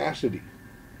more capacity,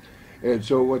 and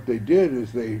so what they did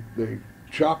is they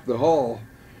chopped the hull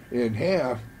in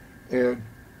half and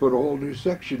put a whole new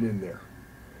section in there.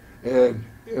 and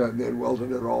then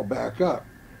welded it all back up.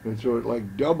 And so it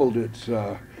like doubled its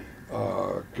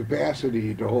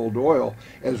capacity to hold oil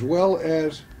as well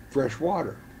as fresh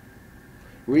water.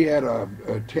 We had a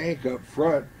tank up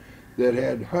front that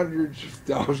had hundreds of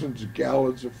thousands of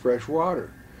gallons of fresh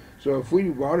water. So if we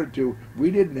wanted to,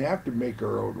 we didn't have to make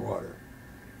our own water.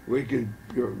 We could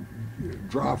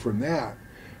draw from that.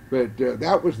 But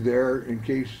that was there in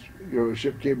case a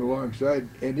ship came alongside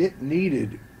and it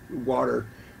needed water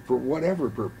for whatever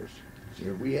purpose.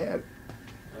 So we had it.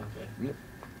 Okay. Yep.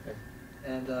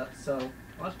 And so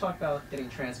I want to talk about getting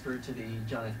transferred to the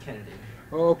John F. Kennedy.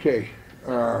 Okay.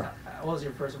 What was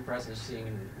your first impression of seeing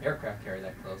an aircraft carrier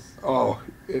that close? Oh,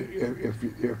 if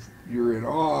you're in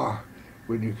awe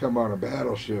when you come on a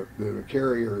battleship, then a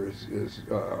carrier is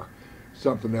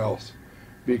something else,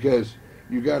 because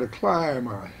you got to climb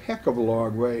a heck of a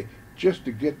long way just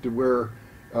to get to where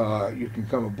you can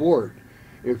come aboard.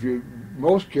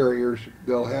 Most carriers,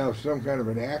 they'll have some kind of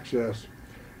an access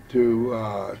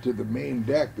to the main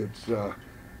deck that's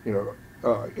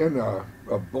in a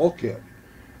bulkhead.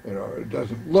 It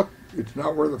doesn't look. It's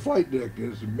not where the flight deck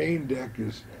is. The main deck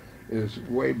is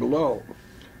way below.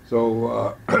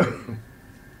 So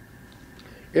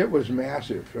it was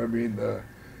massive. I mean, the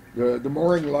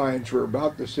mooring lines were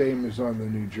about the same as on the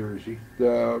New Jersey.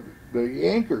 The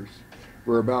anchors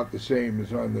were about the same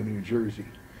as on the New Jersey.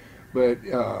 But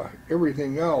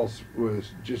everything else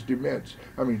was just immense.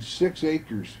 I mean, 6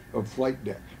 acres of flight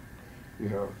deck.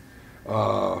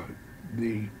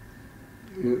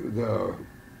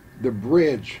 The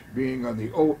bridge being on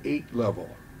the '08 level.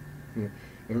 I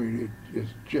mean, it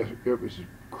was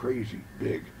crazy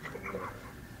big.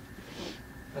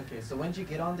 Okay, so when did you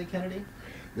get on the Kennedy?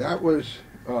 That was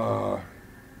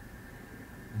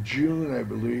June, I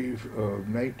believe, of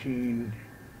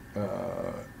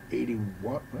 1981.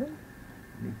 What? Let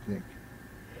me think.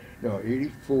 No,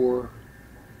 84.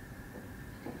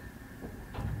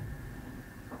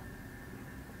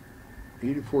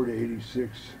 84 to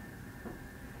 86.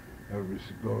 I was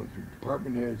going through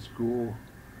department head school.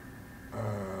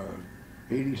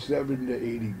 87 to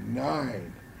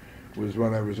 89 was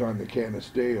when I was on the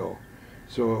Canisteo.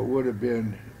 So it would have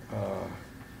been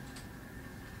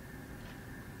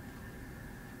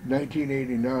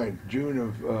 1989, June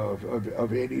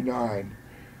of 89.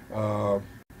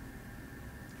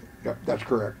 Yep, that's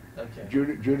correct. Okay.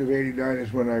 June of 89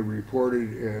 is when I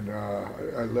reported, and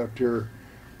I left here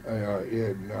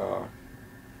in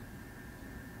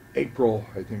April,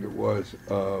 I think it was,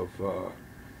 of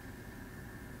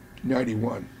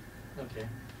 91. Okay.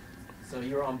 So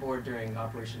you were on board during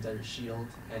Operation Desert Shield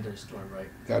and Desert Storm, right?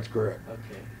 That's correct.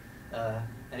 Okay.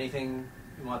 Anything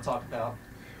you want to talk about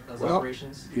those Well,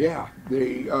 operations? Yeah.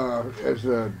 As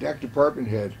a deck department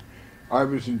head, I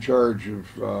was in charge of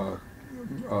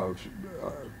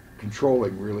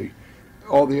controlling, really,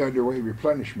 all the underway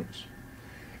replenishments.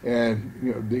 And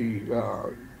the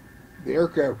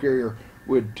aircraft carrier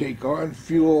would take on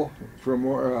fuel from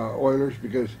oilers,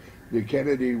 because the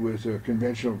Kennedy was a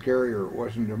conventional carrier, it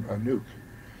wasn't a nuke.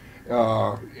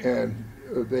 And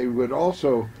they would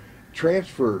also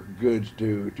transfer goods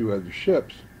to other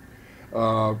ships.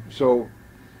 But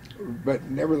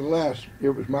nevertheless,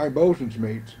 it was my bosun's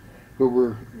mates who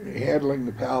were handling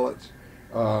the pallets,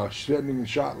 sending the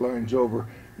shot lines over,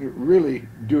 really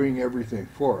doing everything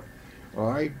for it. Well,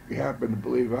 I happen to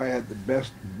believe I had the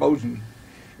best bosun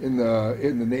in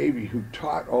the Navy, who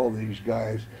taught all these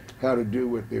guys how to do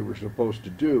what they were supposed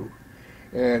to do.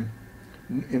 And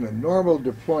in a normal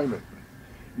deployment,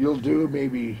 you'll do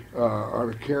maybe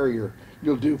on a carrier,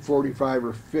 you'll do 45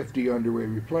 or 50 underway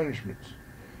replenishments,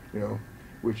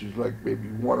 which is like maybe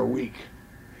one a week.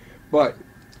 But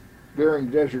during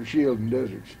Desert Shield and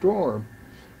Desert Storm,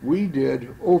 we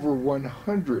did over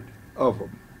 100 of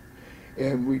them.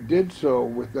 And we did so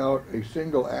without a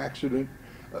single accident,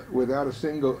 without a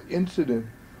single incident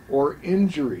or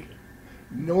injury.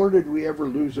 Nor did we ever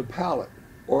lose a pallet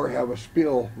or have a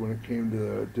spill when it came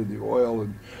to the oil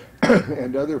and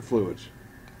and other fluids.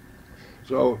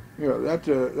 So that's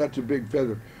a big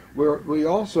feather. We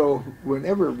also,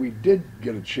 whenever we did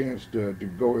get a chance to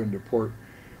go into port,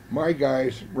 my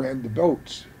guys ran the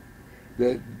boats.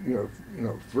 That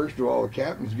first of all the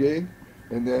captain's gig,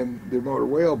 and then the motor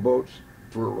whale boats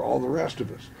for all the rest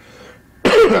of us.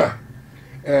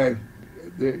 And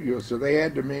so they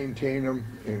had to maintain them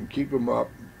and keep them up,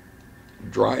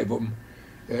 drive them,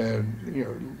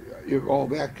 and all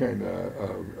that kind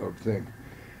of thing.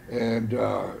 And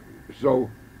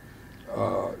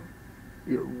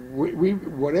we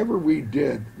whatever we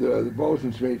did, the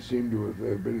bosun's mates seemed to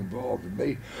have been involved, and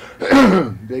they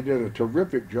they did a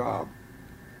terrific job.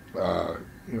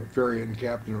 ferrying the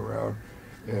captain around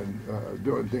and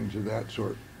doing things of that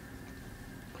sort.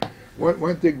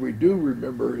 One thing we do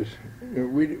remember is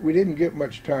we didn't get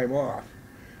much time off.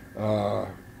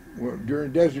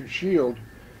 During Desert Shield,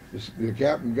 the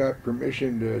captain got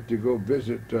permission to go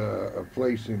visit a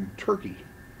place in Turkey,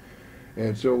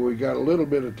 and so we got a little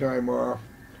bit of time off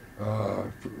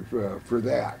for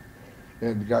that,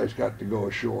 and the guys got to go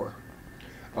ashore.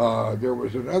 There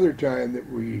was another time that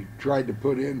we tried to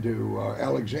put into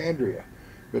Alexandria,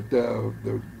 but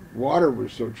the water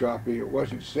was so choppy it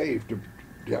wasn't safe to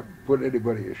put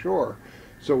anybody ashore,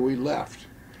 so we left.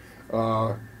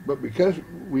 But because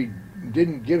we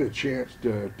didn't get a chance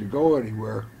to go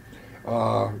anywhere,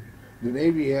 the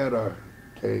Navy had a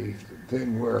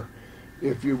thing where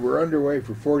if you were underway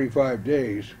for 45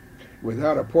 days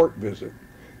without a port visit,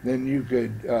 then you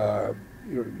could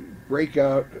break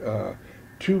out a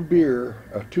two-beer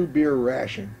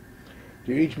ration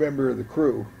to each member of the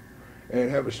crew and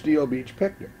have a Steel Beach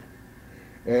picnic.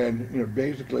 And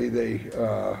basically they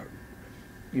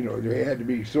there had to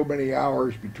be so many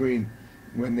hours between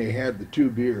when they had the 2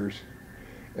 beers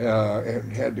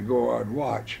and had to go on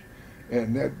watch,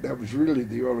 and that was really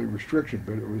the only restriction.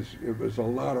 But it was a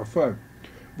lot of fun.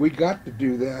 We got to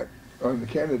do that on the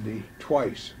Kennedy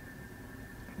twice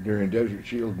during Desert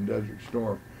Shield and Desert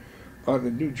Storm. On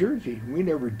the New Jersey, we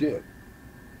never did,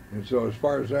 and so as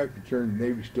far as I'm concerned, the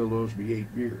Navy still owes me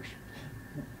 8 beers.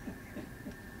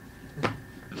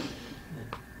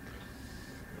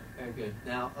 Very good.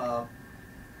 Now,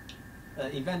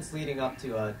 events leading up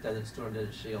to Desert Storm,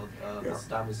 Desert Shield,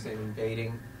 Saddam Hussein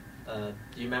invading. Do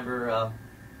you remember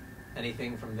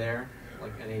anything from there?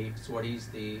 Like any sorties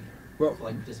the flight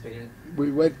participated in?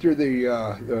 We went through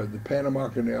the Panama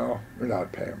Canal, or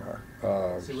not Panama,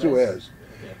 Suez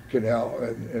Canal,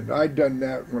 and I'd done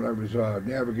that when I was a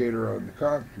navigator on the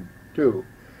Concord too,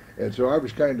 and so I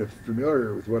was kind of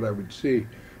familiar with what I would see.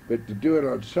 But to do it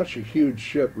on such a huge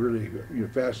ship really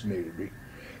fascinated me,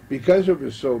 because it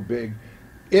was so big.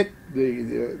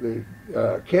 The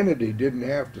Kennedy didn't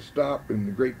have to stop in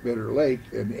the Great Bitter Lake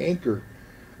and anchor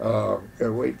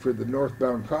and wait for the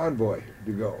northbound convoy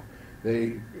to go.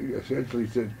 They essentially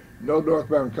said no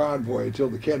northbound convoy until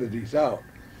the Kennedy's out.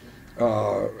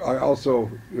 I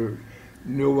also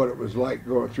knew what it was like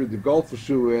going through the Gulf of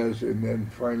Suez and then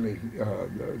finally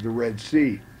the Red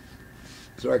Sea.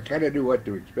 So I kind of knew what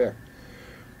to expect.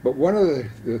 But one of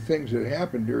the things that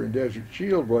happened during Desert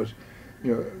Shield was,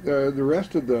 the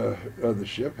rest of the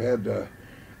ship had to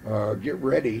get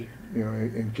ready,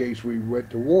 in case we went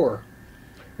to war.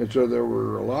 And so there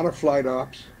were a lot of flight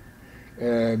ops,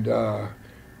 and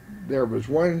there was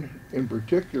one in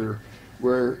particular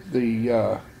where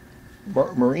the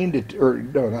Marine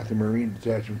not the Marine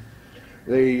detachment.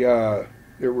 There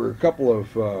were a couple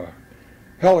of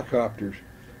helicopters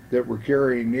that were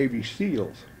carrying Navy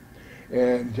SEALs,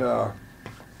 and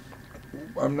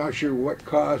I'm not sure what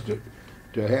caused it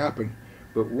to happen,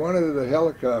 but one of the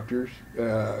helicopters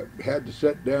had to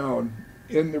set down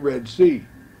in the Red Sea.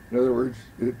 In other words,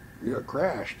 it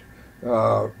crashed.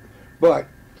 But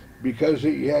because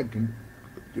he had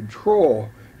control,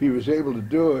 he was able to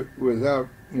do it without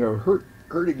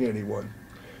hurting anyone.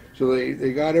 So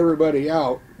they got everybody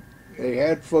out. They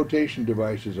had flotation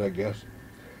devices, I guess.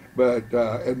 But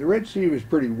and the Red Sea was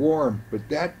pretty warm, but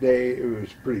that day it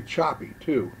was pretty choppy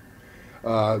too.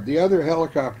 The other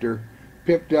helicopter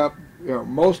picked up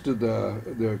most of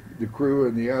the crew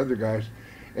and the other guys,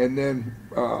 and then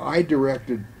I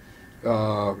directed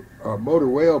a motor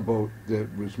whale boat that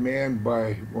was manned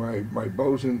by my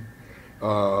bosun,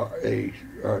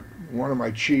 one of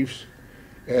my chiefs,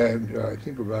 and I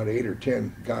think about 8 or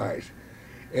 10 guys,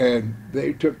 and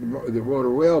they took the motor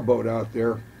whale boat out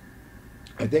there.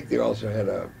 I think they also had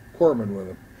a corpsman with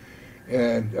them,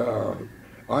 and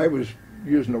I was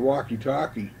using a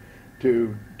walkie-talkie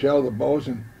to tell the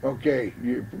bosun, okay,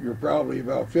 you're probably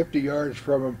about 50 yards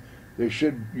from them. You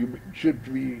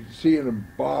should be seeing them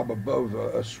bob above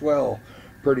a swell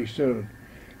pretty soon,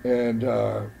 and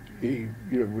he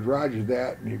would roger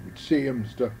that, and you would see them and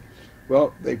stuff.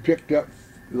 Well, they picked up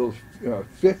those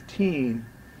 15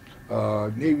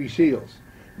 Navy SEALs.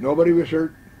 Nobody was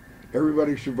hurt.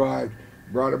 Everybody survived.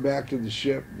 Brought them back to the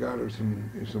ship, got her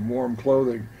some warm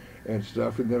clothing and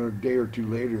stuff, and then a day or two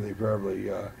later they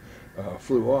probably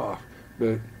flew off.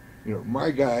 But my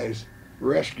guys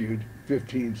rescued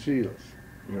 15 SEALs.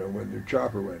 When their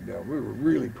chopper went down, we were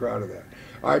really proud of that.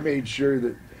 I made sure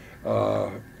that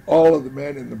all of the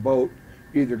men in the boat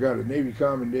either got a Navy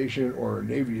Commendation or a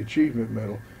Navy Achievement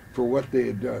Medal for what they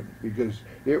had done, because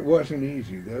it wasn't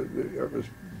easy. That was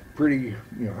pretty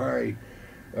high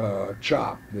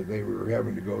chop that they were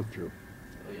having to go through.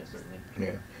 Oh, yes, certainly.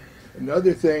 Yeah.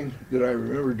 Another thing that I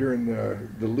remember during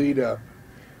the lead up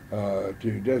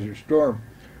to Desert Storm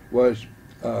was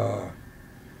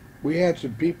we had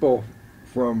some people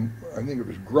from, I think it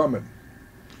was Grumman,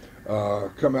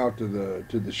 come out to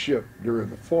the ship during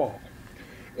the fall,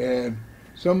 and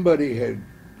somebody had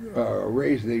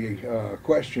raised the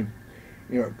question,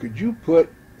 could you put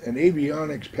an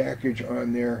avionics package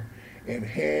on there and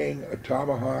hang a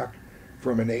Tomahawk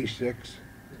from an A6?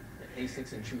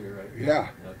 A6 intruder, right? Yeah.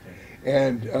 Okay.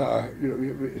 And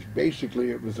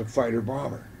it was a fighter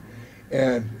bomber,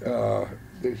 and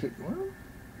they said, well,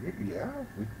 yeah,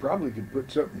 we probably could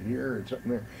put something here and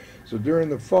something there. So during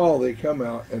the fall, they come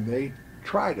out and they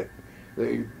tried it.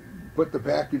 They put the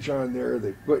package on there.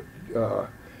 They put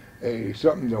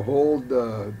something to hold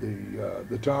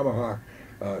the Tomahawk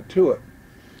to it.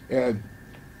 And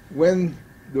when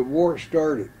the war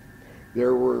started,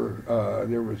 there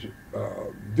was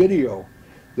video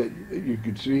that you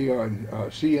could see on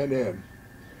CNN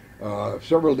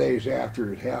several days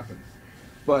after it happened.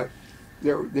 But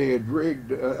they had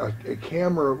rigged, a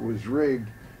camera was rigged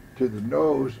to the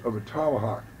nose of a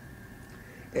Tomahawk.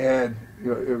 And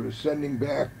it was sending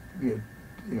back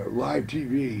live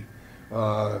TV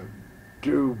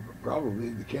to probably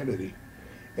the Kennedy.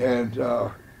 And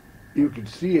you could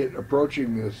see it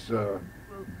approaching this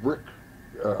brick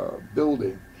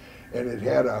building, and it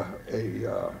had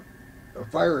a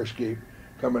fire escape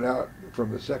coming out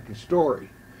from the second story.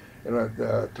 And at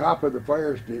the top of the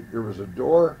fire escape, there was a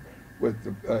door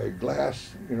with a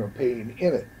glass, pane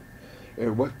in it.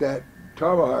 And what that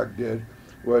Tomahawk did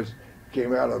was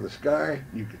came out of the sky.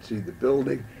 You could see the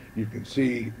building, you can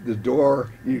see the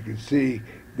door, you can see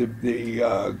the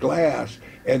glass,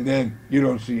 and then you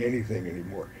don't see anything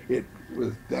anymore. It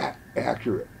was that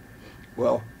accurate.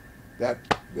 Well, that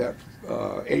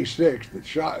A6 that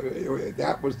shot,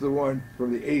 that was the one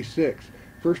from the A6.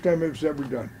 First time it was ever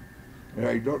done. And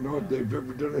I don't know if they've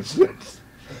ever done it since.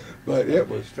 But it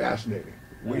was fascinating.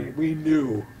 We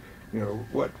knew,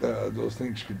 what those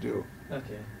things could do.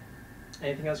 Okay.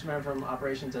 Anything else you remember from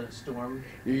Operation Desert Storm?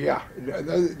 Yeah.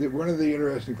 One of the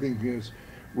interesting things is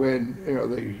when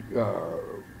they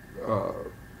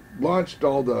launched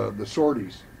all the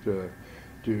sorties to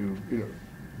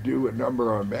do a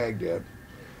number on Baghdad.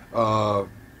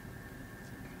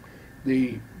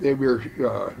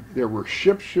 There were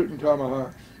ships shooting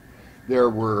Tomahawks. There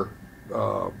were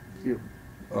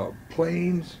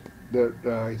planes that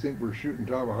I think were shooting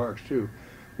Tomahawks too,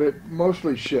 but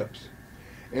mostly ships.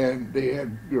 And they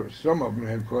had, some of them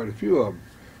had quite a few of them.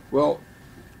 Well,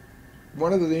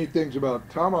 one of the neat things about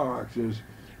Tomahawks is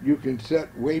you can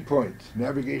set waypoints,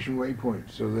 navigation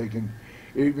waypoints, so they can,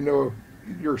 even though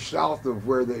you're south of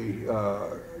where they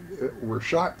were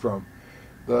shot from,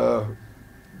 the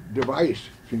device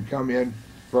can come in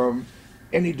from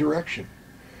any direction.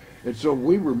 And so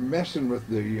we were messing with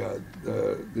the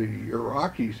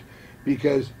Iraqis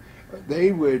because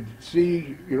they would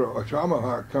see, a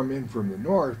Tomahawk come in from the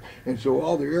north, and so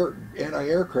all the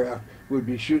anti-aircraft would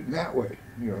be shooting that way,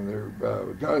 their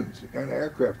guns,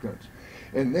 anti-aircraft guns.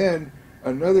 And then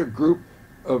another group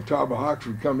of Tomahawks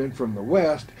would come in from the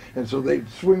west, and so they'd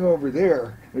swing over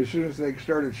there. As soon as they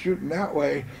started shooting that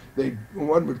way,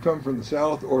 one would come from the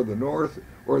south or the north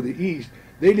or the east.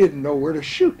 They didn't know where to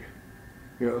shoot,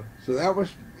 So that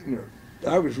was,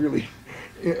 I was really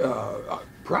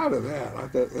proud of that. I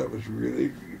thought that was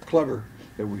really clever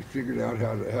that we figured out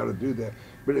how to do that.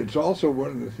 But it's also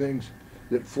one of the things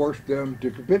that forced them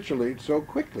to capitulate so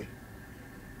quickly.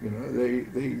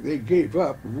 They gave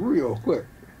up real quick.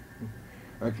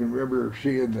 I can remember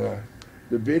seeing the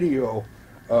video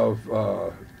of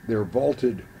their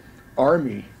vaulted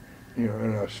army, in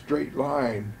a straight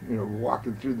line,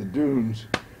 walking through the dunes,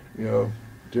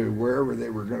 to wherever they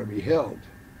were going to be held.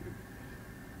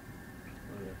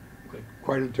 Oh, yeah. Quick.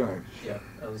 Quite a time. Yeah,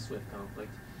 that was a swift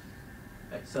conflict.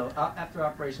 Okay, so after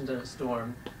Operation Desert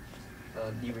Storm,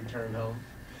 you returned home?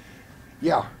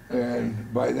 Yeah, Okay.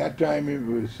 and by that time it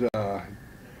was, that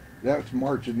was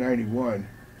March of '91.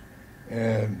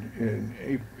 And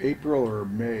in April or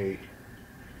May,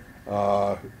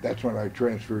 that's when I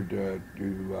transferred to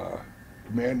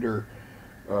Commander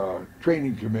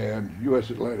Training Command, U.S.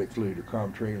 Atlantic Fleet, or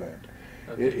COMTRAILAND.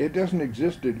 Okay. It doesn't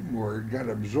exist anymore. It got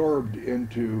absorbed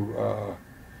into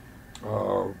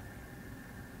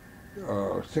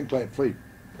Syncline Fleet.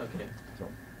 Okay. So,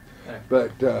 right.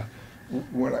 But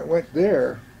when I went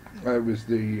there, I was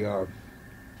the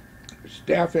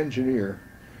staff engineer,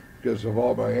 because of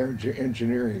all my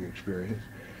engineering experience.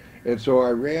 And so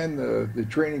I ran the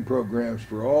training programs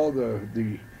for all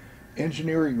the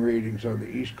engineering ratings on the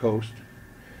East Coast,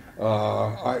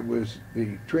 I was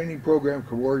the training program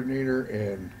coordinator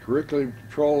and curriculum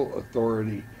control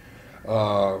authority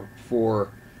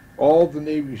for all the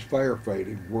Navy's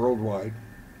firefighting worldwide,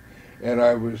 and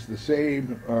I was the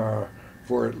same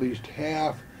for at least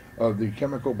half of the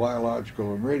chemical,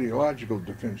 biological, and radiological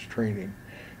defense training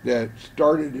that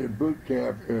started in boot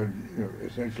camp and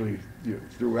essentially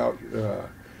throughout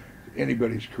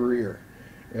anybody's career.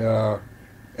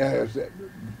 As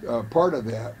part of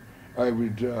that, I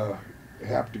would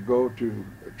have to go to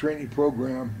training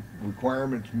program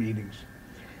requirements meetings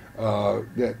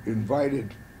that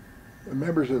invited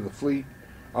members of the fleet,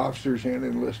 officers and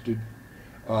enlisted,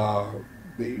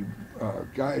 the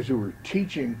guys who were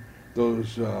teaching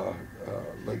those,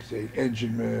 like say,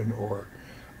 enginemen or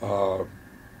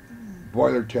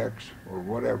boiler techs or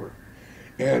whatever.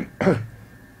 And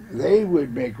they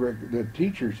would make, the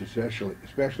teachers especially,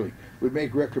 would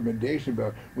make recommendations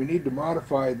about, we need to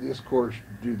modify this course to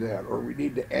do that, or we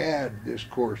need to add this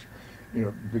course,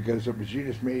 because a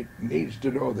machinist mate needs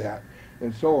to know that,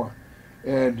 and so on.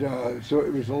 And so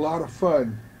it was a lot of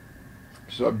fun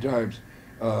sometimes,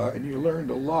 and you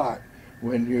learned a lot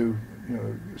when you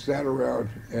sat around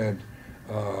and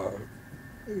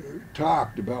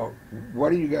talked about, what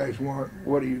do you guys want,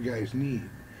 what do you guys need?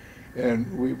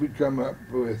 And we would come up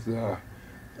with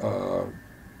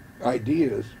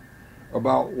ideas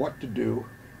about what to do.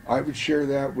 I would share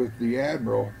that with the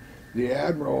admiral. The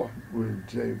admiral would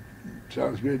say,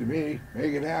 sounds good to me,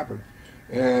 make it happen.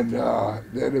 And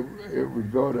then it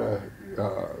would go to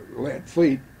Land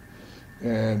Fleet,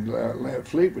 and Land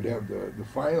Fleet would have the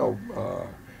final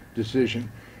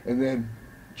decision. And then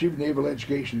Chief of Naval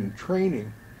Education and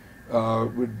Training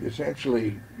would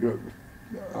essentially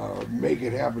make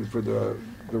it happen for the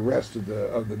rest of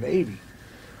the Navy,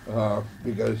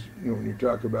 because when you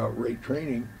talk about rate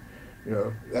training,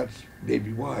 that's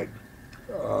Navy wide.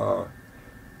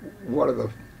 One of the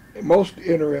most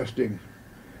interesting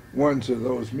ones of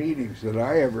those meetings that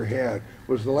I ever had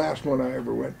was the last one I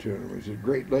ever went to, and it was at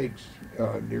Great Lakes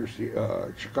near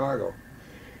Chicago.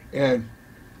 And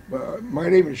my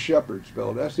name is Shepperd,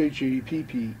 spelled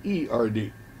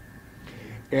S-H-E-P-P-E-R-D.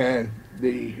 And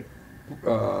the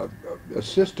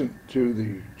assistant to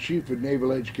the Chief of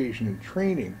Naval Education and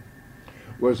Training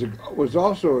was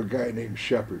also a guy named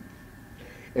Shepperd,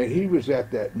 and he was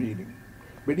at that meeting,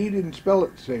 but he didn't spell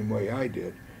it the same way I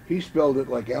did. He spelled it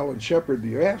like Alan Shepperd,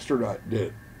 the astronaut,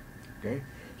 did. Okay,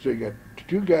 so you got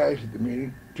two guys at the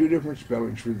meeting, two different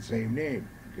spellings for the same name.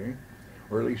 Okay,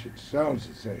 or at least it sounds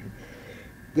the same.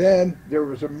 Then there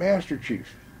was a Master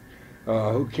Chief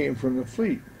who came from the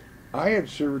fleet. I had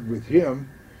served with him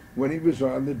when he was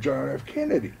on the John F.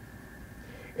 Kennedy.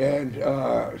 And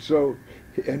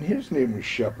and his name was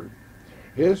Shepperd.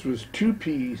 His was two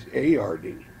P's,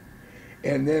 A-R-D.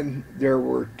 And then there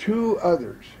were two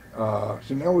others. So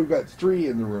now we've got three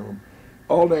in the room,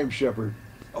 all named Shepperd,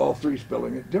 all three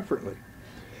spelling it differently.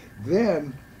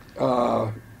 Then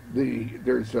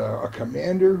there's a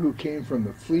commander who came from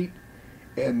the fleet,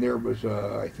 and there was,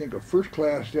 I think, a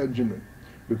first-class engineman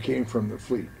who came from the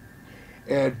fleet.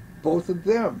 And both of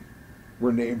them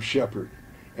were named Shepperd,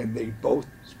 and they both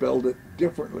spelled it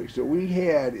differently. So we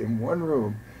had in one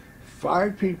room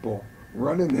 5 people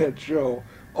running that show,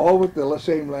 all with the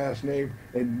same last name,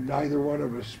 and neither one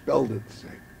of us spelled it the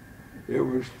same. It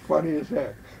was funny as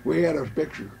heck. We had a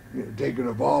picture taken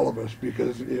of all of us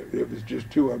because it was just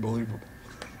too unbelievable.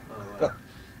 Oh, wow.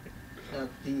 Now,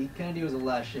 the Kennedy was the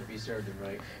last ship you served in,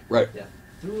 right? Right. Yeah.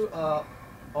 Through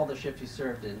all the ships you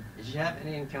served in, did you have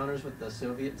any encounters with the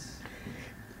Soviets?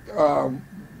 I'm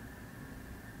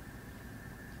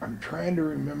trying to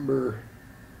remember.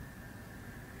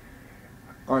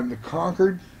 On the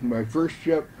Concord, my first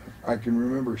ship, I can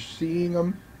remember seeing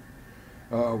them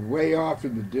way off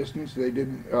in the distance. They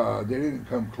didn't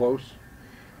come close.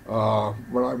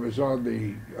 When I was on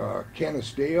the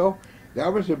Canisteo,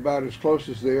 that was about as close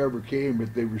as they ever came,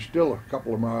 but they were still a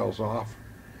couple of miles off.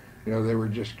 They were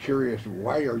just curious,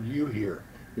 why are you here?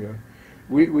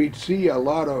 We'd see a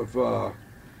lot of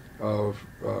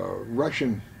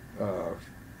Russian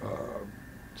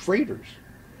freighters,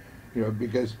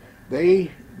 because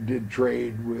they did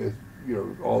trade with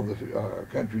all the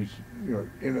countries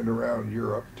in and around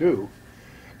Europe too,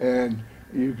 and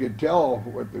you could tell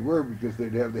what they were because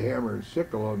they'd have the hammer and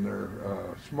sickle on their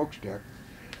smokestack,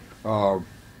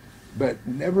 but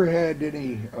never had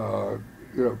any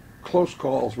close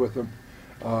calls with them.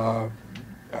 I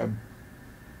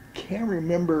can't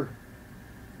remember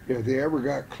if they ever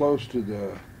got close to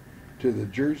the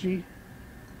Jersey.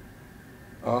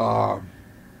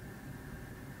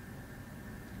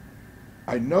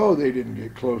 I know they didn't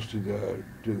get close to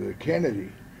the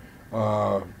Kennedy.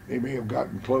 They may have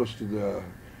gotten close to the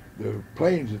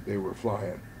planes that they were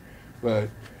flying, but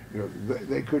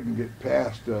they couldn't get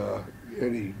past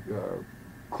any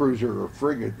cruiser or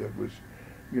frigate that was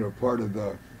part of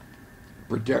the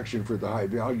protection for the high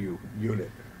value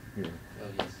unit. Oh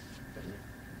yes.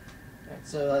 Right,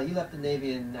 so you left the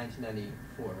Navy in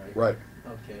 1994, right? Right.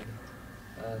 Okay.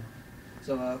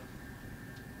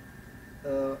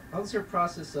 How was your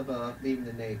process of leaving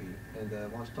the Navy? And why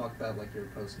don't you talk about like your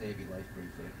post-Navy life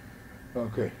briefly?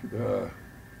 Okay.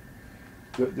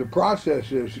 The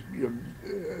process is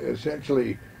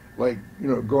essentially like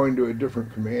going to a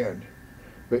different command,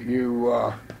 but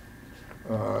you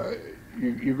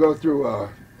go through a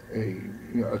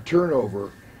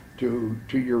turnover to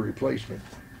your replacement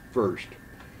first,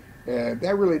 and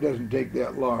that really doesn't take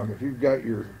that long. If you've got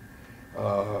your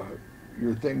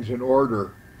things in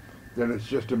order, then it's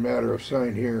just a matter of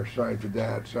sign here, sign for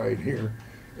that, sign here,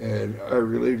 and I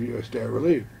relieve you, I stand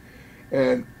relieved.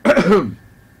 And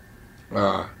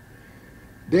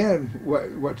then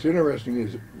what's interesting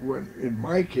is when, in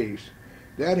my case,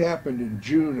 that happened in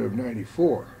June of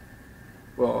 '94.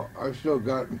 Well, I've still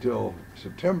got until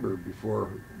September before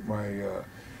my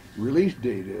release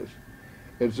date is,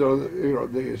 and so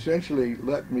they essentially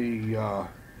let me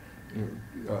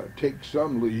take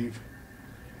some leave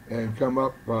and come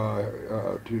up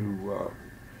to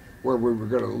where we were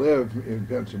going to live in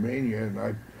Pennsylvania, and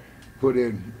I put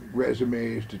in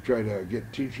resumes to try to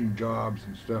get teaching jobs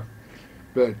and stuff,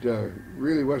 but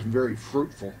really wasn't very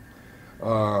fruitful.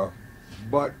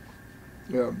 But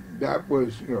that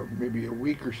was maybe a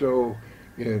week or so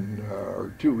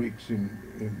or 2 weeks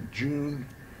in June,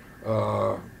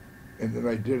 and then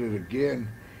I did it again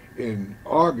in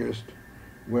August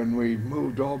when we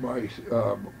moved all my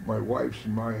wife's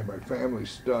and my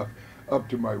family's stuff up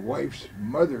to my wife's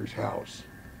mother's house,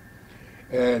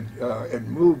 and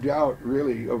moved out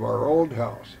really of our old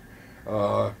house.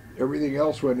 Everything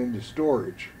else went into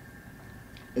storage,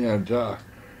 and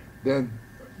then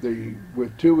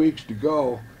with 2 weeks to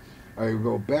go, I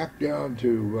go back down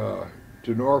to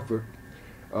Norfolk.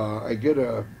 I get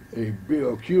a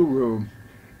BOQ room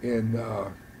in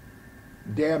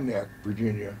Dam Neck,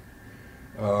 Virginia,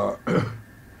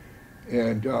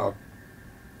 and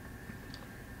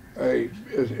I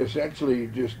essentially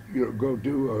just go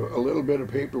do a little bit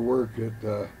of paperwork at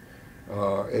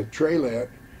Trailant,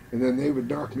 and then they would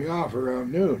knock me off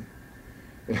around noon.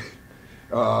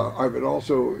 I would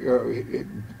also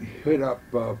hit up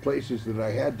places that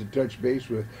I had to touch base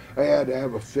with. I had to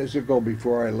have a physical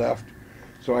before I left,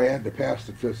 so I had to pass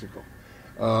the physical.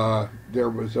 There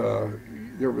was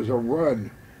a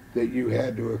run that you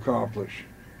had to accomplish,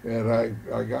 and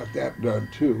I got that done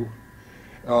too.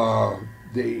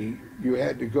 You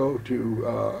had to go to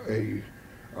a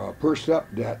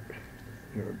PERSEPDET,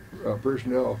 a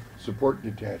personnel support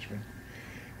detachment,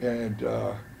 and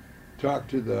talk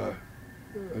to the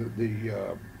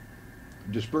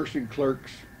dispersing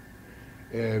clerks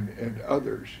and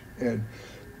others. And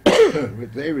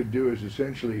what they would do is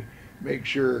essentially make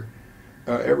sure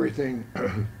everything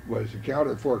was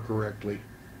accounted for correctly,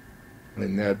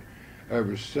 and that I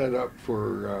was set up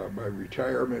for my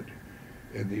retirement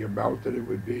and the amount that it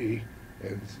would be.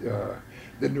 And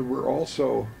then there were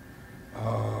also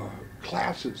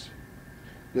classes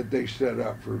that they set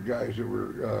up for guys that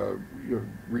were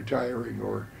retiring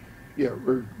or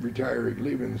retiring,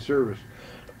 leaving the service.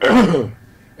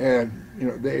 And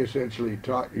they essentially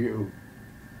taught you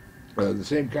the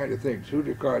same kind of things: who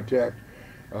to contact,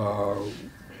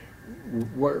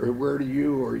 where do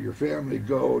you or your family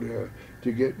go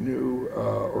to get new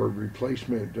or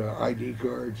replacement ID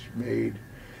cards made,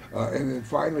 and then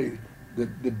finally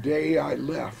the day I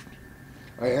left,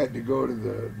 I had to go to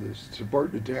the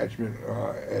support detachment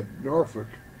at Norfolk,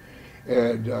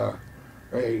 and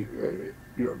I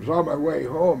was on my way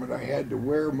home, and I had to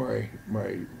wear my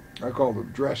I call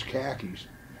them dress khakis,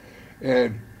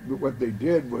 and what they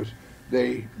did was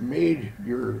they made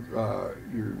your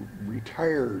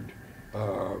retired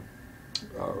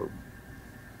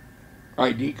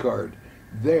ID card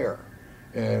there,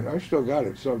 and I still got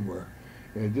it somewhere,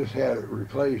 and just had it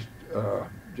replaced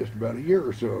just about a year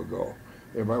or so ago,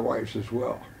 and my wife's as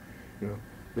well.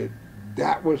 But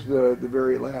that was the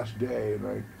very last day, and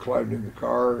I climbed in the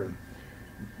car and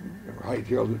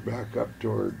hightailed it back up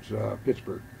towards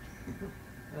Pittsburgh.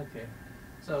 Okay,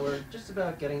 so we're just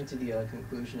about getting to the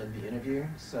conclusion of the interview,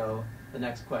 so the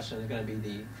next question is going to be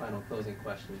the final closing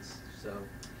questions. So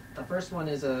the first one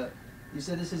is, you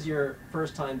said this is your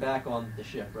first time back on the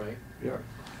ship, right? Yeah.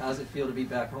 How does it feel to be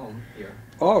back home here?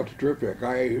 Oh, it's terrific.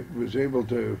 I was able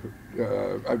to,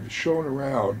 I was shown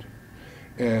around,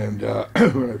 And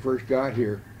when I first got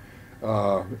here,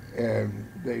 and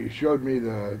they showed me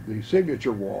the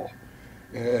signature wall,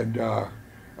 and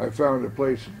I found a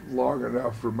place long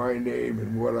enough for my name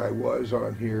and what I was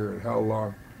on here and how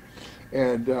long,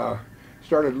 and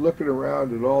started looking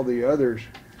around at all the others.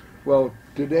 Well,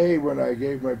 today when I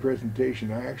gave my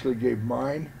presentation, I actually gave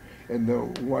mine and the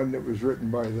one that was written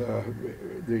by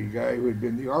the guy who had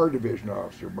been the R Division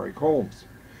officer, Mike Holmes.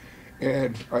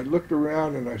 And I looked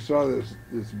around and I saw this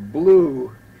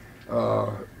blue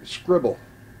scribble,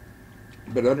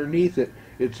 but underneath it,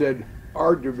 it said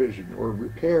R Division or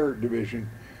Repair Division,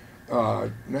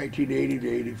 1980 to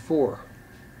 84.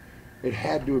 It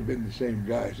had to have been the same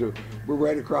guy, so we're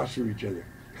right across from each other.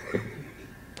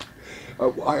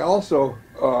 I also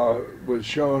was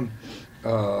shown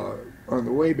on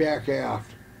the way back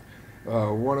aft,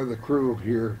 one of the crew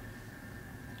here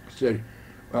said,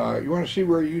 you want to see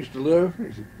where you used to live? And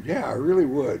he said, yeah, I really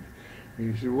would.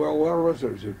 And he said, well, where was it?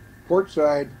 It was at port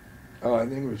side, I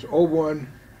think it was 01,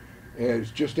 and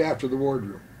it's just after the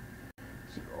wardroom.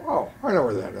 I said, oh, I know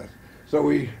where that is. So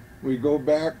we go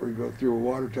back, we go through a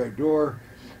watertight door,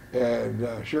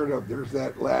 and sure enough, there's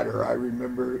that ladder I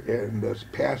remember, and this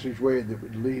passageway that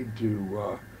would lead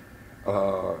to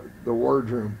the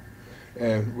wardroom.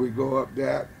 And we go up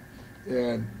that,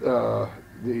 and the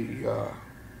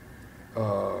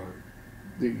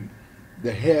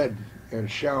head and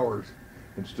showers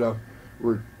and stuff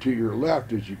were to your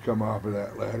left as you come off of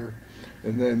that ladder.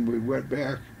 And then we went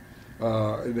back,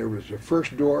 and there was a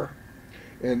first door,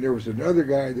 and there was another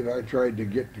guy that I tried to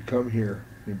get to come here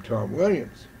named Tom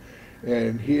Williams,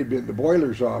 and he had been the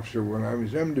boilers officer when I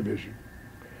was M Division.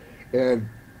 And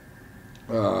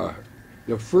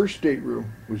the first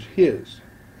stateroom was his.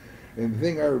 And the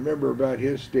thing I remember about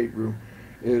his stateroom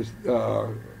is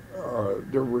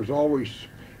there was always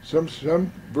some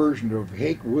version of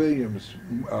Hank Williams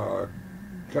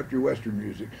country western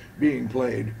music being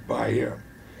played by him.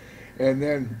 And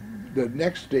then the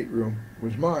next stateroom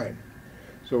was mine.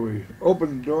 So we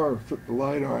opened the door and flipped the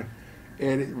light on,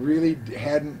 and it really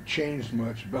hadn't changed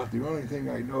much. About the only thing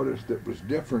I noticed that was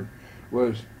different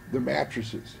was the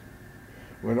mattresses.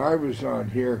 When I was on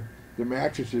here, the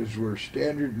mattresses were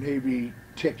standard Navy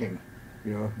ticking,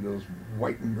 you know, those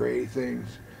white and gray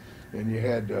things, and you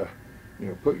had to, you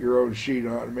know, put your own sheet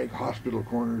on and make hospital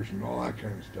corners and all that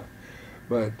kind of stuff.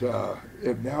 But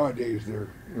nowadays they're,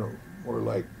 you know, more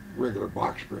like regular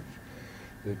box springs.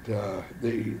 That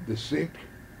the sink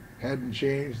hadn't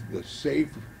changed, the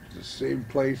safe was the same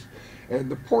place,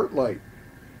 and the port light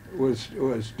was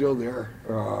still there.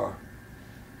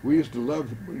 We used to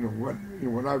love, you know,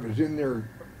 when I was in there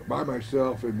by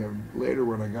myself, and then later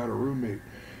when I got a roommate,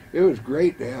 it was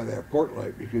great to have that port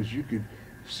light because you could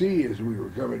see as we were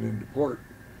coming into port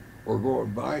or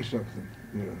going by something,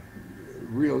 you know,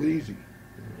 real easy.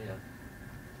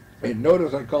 Yeah. And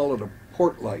notice I call it a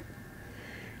port light.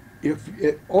 If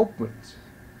it opens,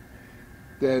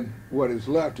 then what is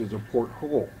left is a port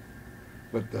hole,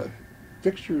 but the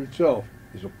fixture itself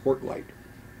is a port light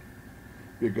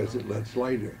because it lets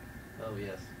light in. Oh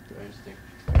yes, very interesting.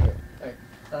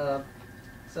 All right.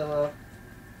 So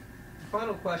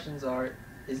final questions are: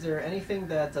 is there anything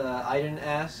that I didn't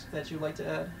ask that you'd like to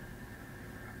add?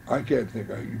 I can't think.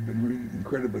 You've been really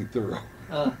incredibly thorough.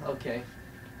 Okay.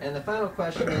 And the final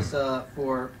question is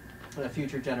for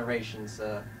future generations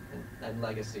and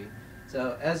legacy.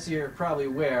 So, as you're probably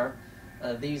aware,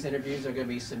 these interviews are going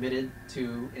to be submitted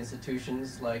to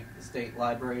institutions like the State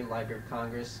Library, Library of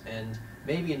Congress, and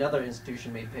maybe another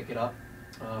institution may pick it up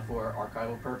for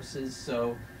archival purposes.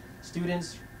 So,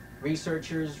 students,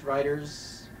 researchers,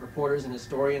 writers, reporters, and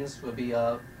historians will be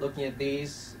looking at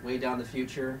these way down the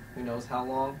future, who knows how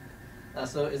long.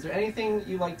 So is there anything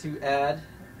you'd like to add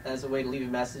as a way to leave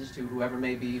a message to whoever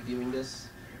may be viewing this?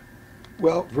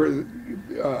 Well, for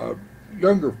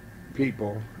younger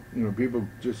people, you know, people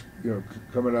just, you know,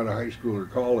 coming out of high school or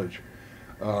college,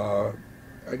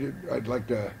 I'd like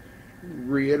to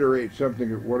reiterate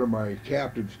something that one of my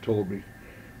captains told me.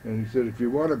 And he said, if you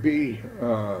want to be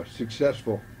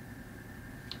successful,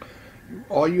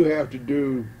 all you have to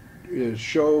do is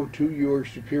show to your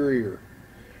superior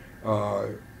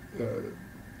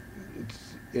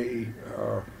it's a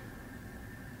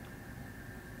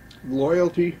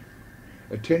loyalty,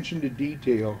 attention to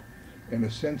detail, and a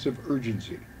sense of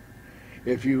urgency.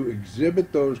 If you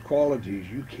exhibit those qualities,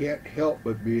 you can't help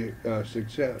but be a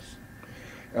success.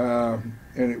 And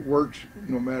it works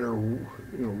no matter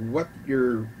what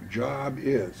your job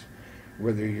is,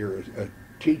 whether you're a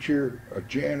teacher, a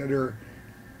janitor,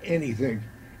 anything,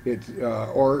 it's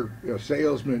or a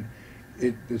salesman.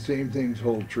 The same things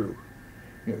hold true.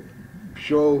 You know,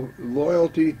 show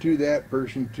loyalty to that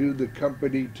person, to the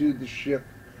company, to the ship,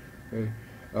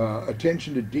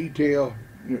 attention to detail,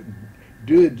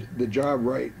 did the job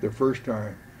right the first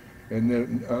time, and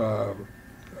then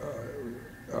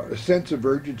a sense of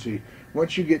urgency.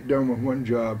 Once you get done with one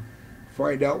job,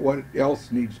 find out what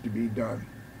else needs to be done,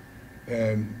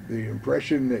 and the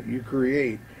impression that you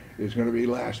create is going to be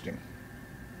lasting.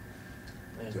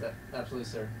 Yes, absolutely,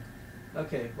 sir.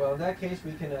 Okay, well, in that case,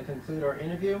 we can conclude our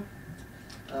interview.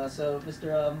 So,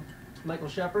 Mr. Michael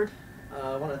Shepperd,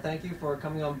 I want to thank you for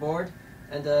coming on board,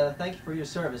 and thank you for your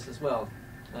service as well,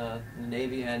 in the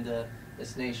Navy and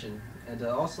this nation. And I'd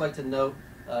also like to note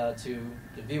to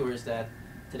the viewers that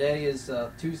today is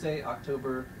Tuesday,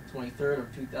 October 23rd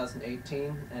of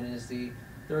 2018, and it is the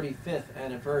 35th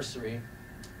anniversary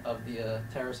of the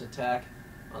terrorist attack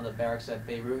on the barracks at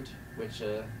Beirut, which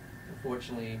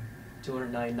unfortunately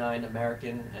 299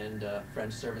 American and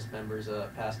French service members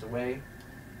passed away.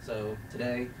 So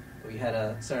today we had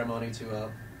a ceremony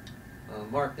to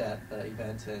mark that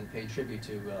event and pay tribute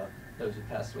to those who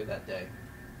passed away that day.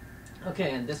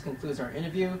 Okay, and this concludes our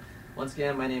interview. Once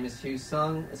again, my name is Hugh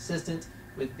Sung, assistant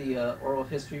with the Oral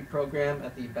History program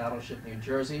at the Battleship, New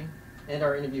Jersey, and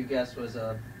our interview guest was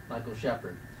Michael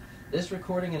Shepperd. This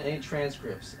recording and any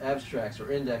transcripts, abstracts,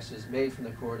 or indexes made from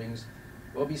the recordings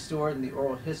will be stored in the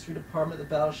Oral History Department of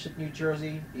the Battleship, New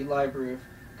Jersey, the Library of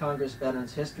Congress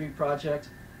Veterans History Project,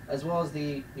 as well as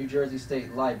the New Jersey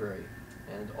State Library.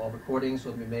 And all recordings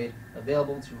will be made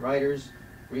available to writers,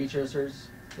 researchers,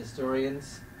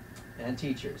 historians, and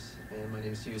teachers. And my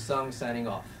name is Hugh Sung, signing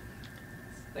off.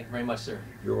 Thank you very much, sir.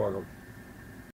 You're welcome.